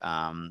and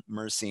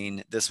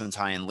myrcene. This one's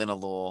high in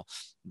linalool.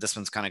 This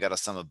one's kind of got a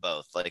sum of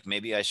both. Like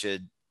maybe I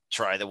should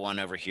try the one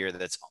over here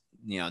that's,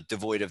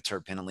 devoid of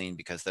terpinolene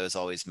because those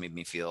always made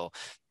me feel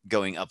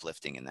going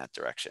uplifting in that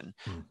direction.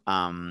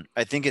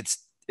 I think it's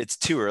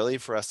too early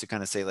for us to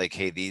kind of say like,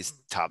 hey, these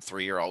top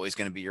 3 are always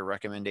going to be your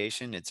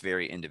recommendation. It's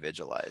very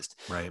individualized.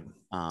 Right.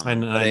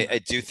 But I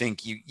do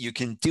think you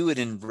can do it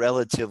in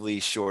relatively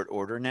short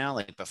order now.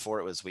 Like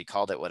before we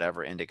called it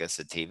whatever, indica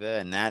sativa,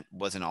 and that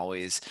wasn't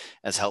always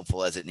as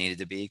helpful as it needed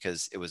to be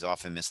because it was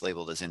often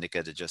mislabeled as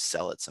indica to just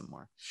sell it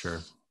somewhere. Sure.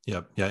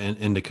 Yep. Yeah. And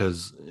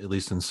indicas, at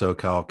least in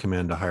SoCal,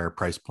 command a higher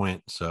price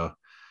point. So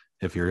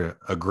if you're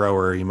a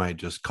grower, you might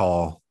just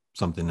call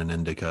something an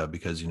indica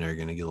because you're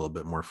going to get a little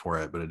bit more for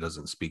it, but it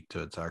doesn't speak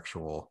to its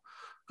actual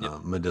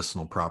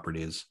medicinal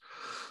properties.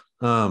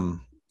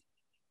 Well,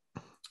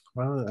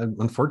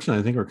 unfortunately,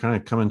 I think we're kind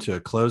of coming to a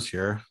close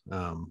here.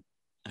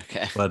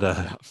 Okay.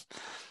 But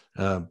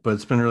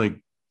it's been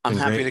really. I'm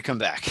happy to come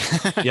back.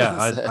 Yeah,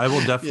 I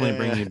will definitely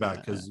bring you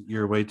back because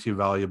you're way too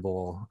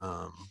valuable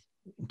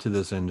to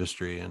this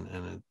industry,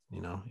 and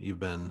you've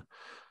been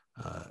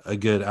a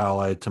good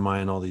ally to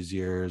mine all these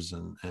years,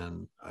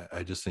 and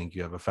I just think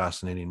you have a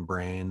fascinating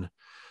brain.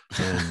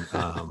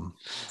 And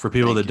for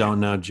people that don't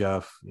know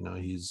Jeff,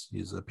 he's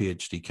a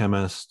PhD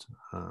chemist,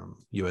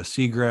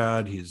 USC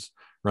grad. He's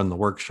run the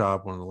Werc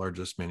Shop, one of the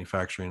largest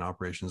manufacturing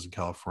operations in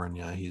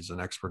California. He's an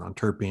expert on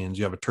terpenes.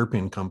 You have a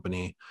terpene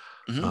company.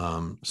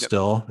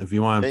 Still, if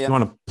you want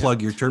to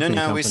plug your terpene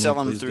company, we sell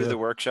them through the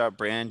Werc Shop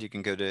brand. You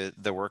can go to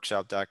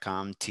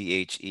thewerkshop.com,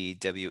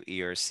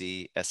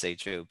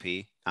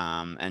 TheWerkshop,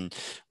 and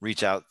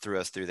reach out through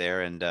us through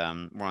there. And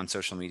we're on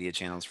social media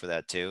channels for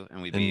that too.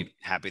 And we'd be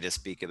happy to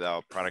speak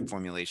about product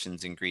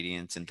formulations,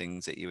 ingredients, and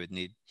things that you would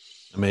need.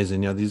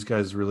 Amazing. Yeah, these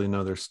guys really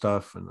know their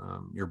stuff, and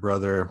your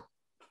brother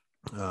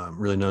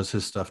really knows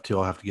his stuff too.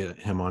 I'll have to get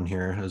him on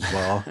here as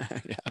well.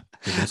 Yeah.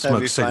 He can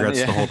smoke cigarettes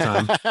the whole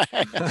time.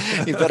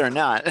 You better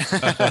not.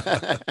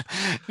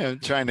 I'm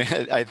trying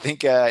to. I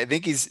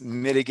think he's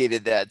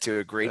mitigated that to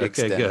a great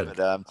extent. Good.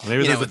 But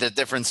maybe with the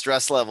different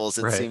stress levels,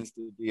 it seems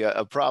to be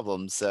a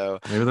problem. So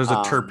maybe there's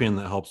a terpene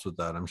that helps with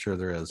that. I'm sure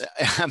there is.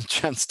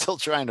 I'm still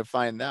trying to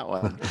find that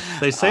one.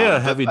 They say a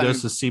heavy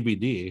dose of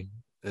CBD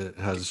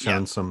has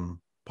shown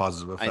some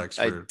positive effects.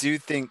 I do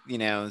think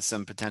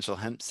some potential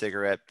hemp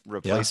cigarette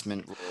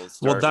replacement rules.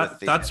 Well,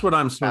 that's what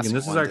I'm smoking.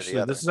 This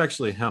is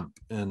actually hemp,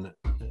 and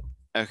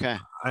okay.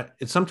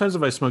 Sometimes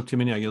if I smoke too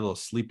many, I get a little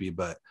sleepy,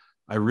 but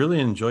I really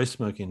enjoy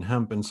smoking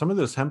hemp, and some of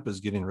this hemp is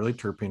getting really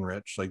terpene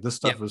rich. Like this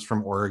stuff is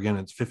from Oregon.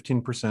 It's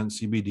 15%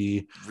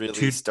 CBD, really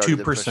 2%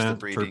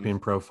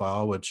 terpene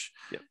profile, which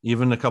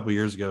even a couple of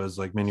years ago is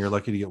like, man, you're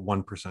lucky to get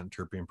 1%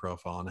 terpene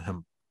profile on a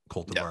hemp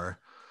cultivar.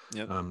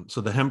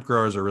 So the hemp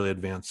growers are really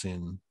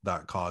advancing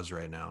that cause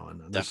right now,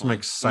 and there's some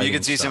exciting. You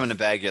can see stuff. some in the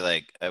bag. You're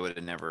like, I would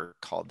have never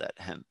called that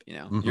hemp.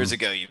 Years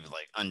ago, you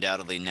like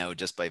undoubtedly know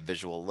just by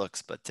visual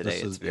looks, but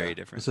today it's very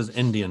different. This is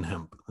Indian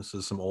hemp. This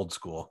is some old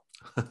school.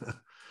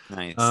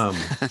 Nice.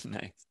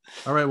 Nice.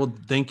 All right. Well,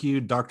 thank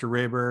you, Dr.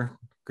 Raber.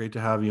 Great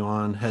to have you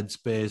on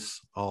Headspace.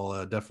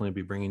 I'll definitely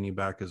be bringing you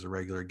back as a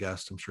regular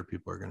guest. I'm sure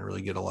people are going to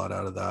really get a lot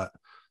out of that.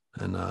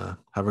 And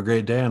have a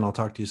great day, and I'll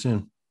talk to you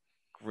soon.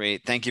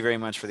 Great. Thank you very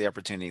much for the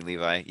opportunity,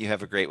 Levi. You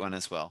have a great one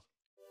as well.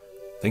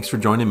 Thanks for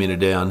joining me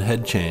today on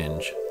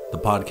Headchange, the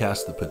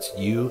podcast that puts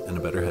you in a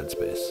better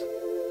headspace.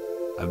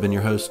 I've been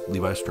your host,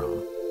 Levi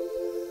Strom.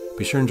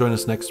 Be sure and join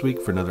us next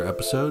week for another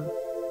episode.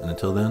 And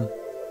until then,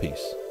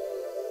 peace.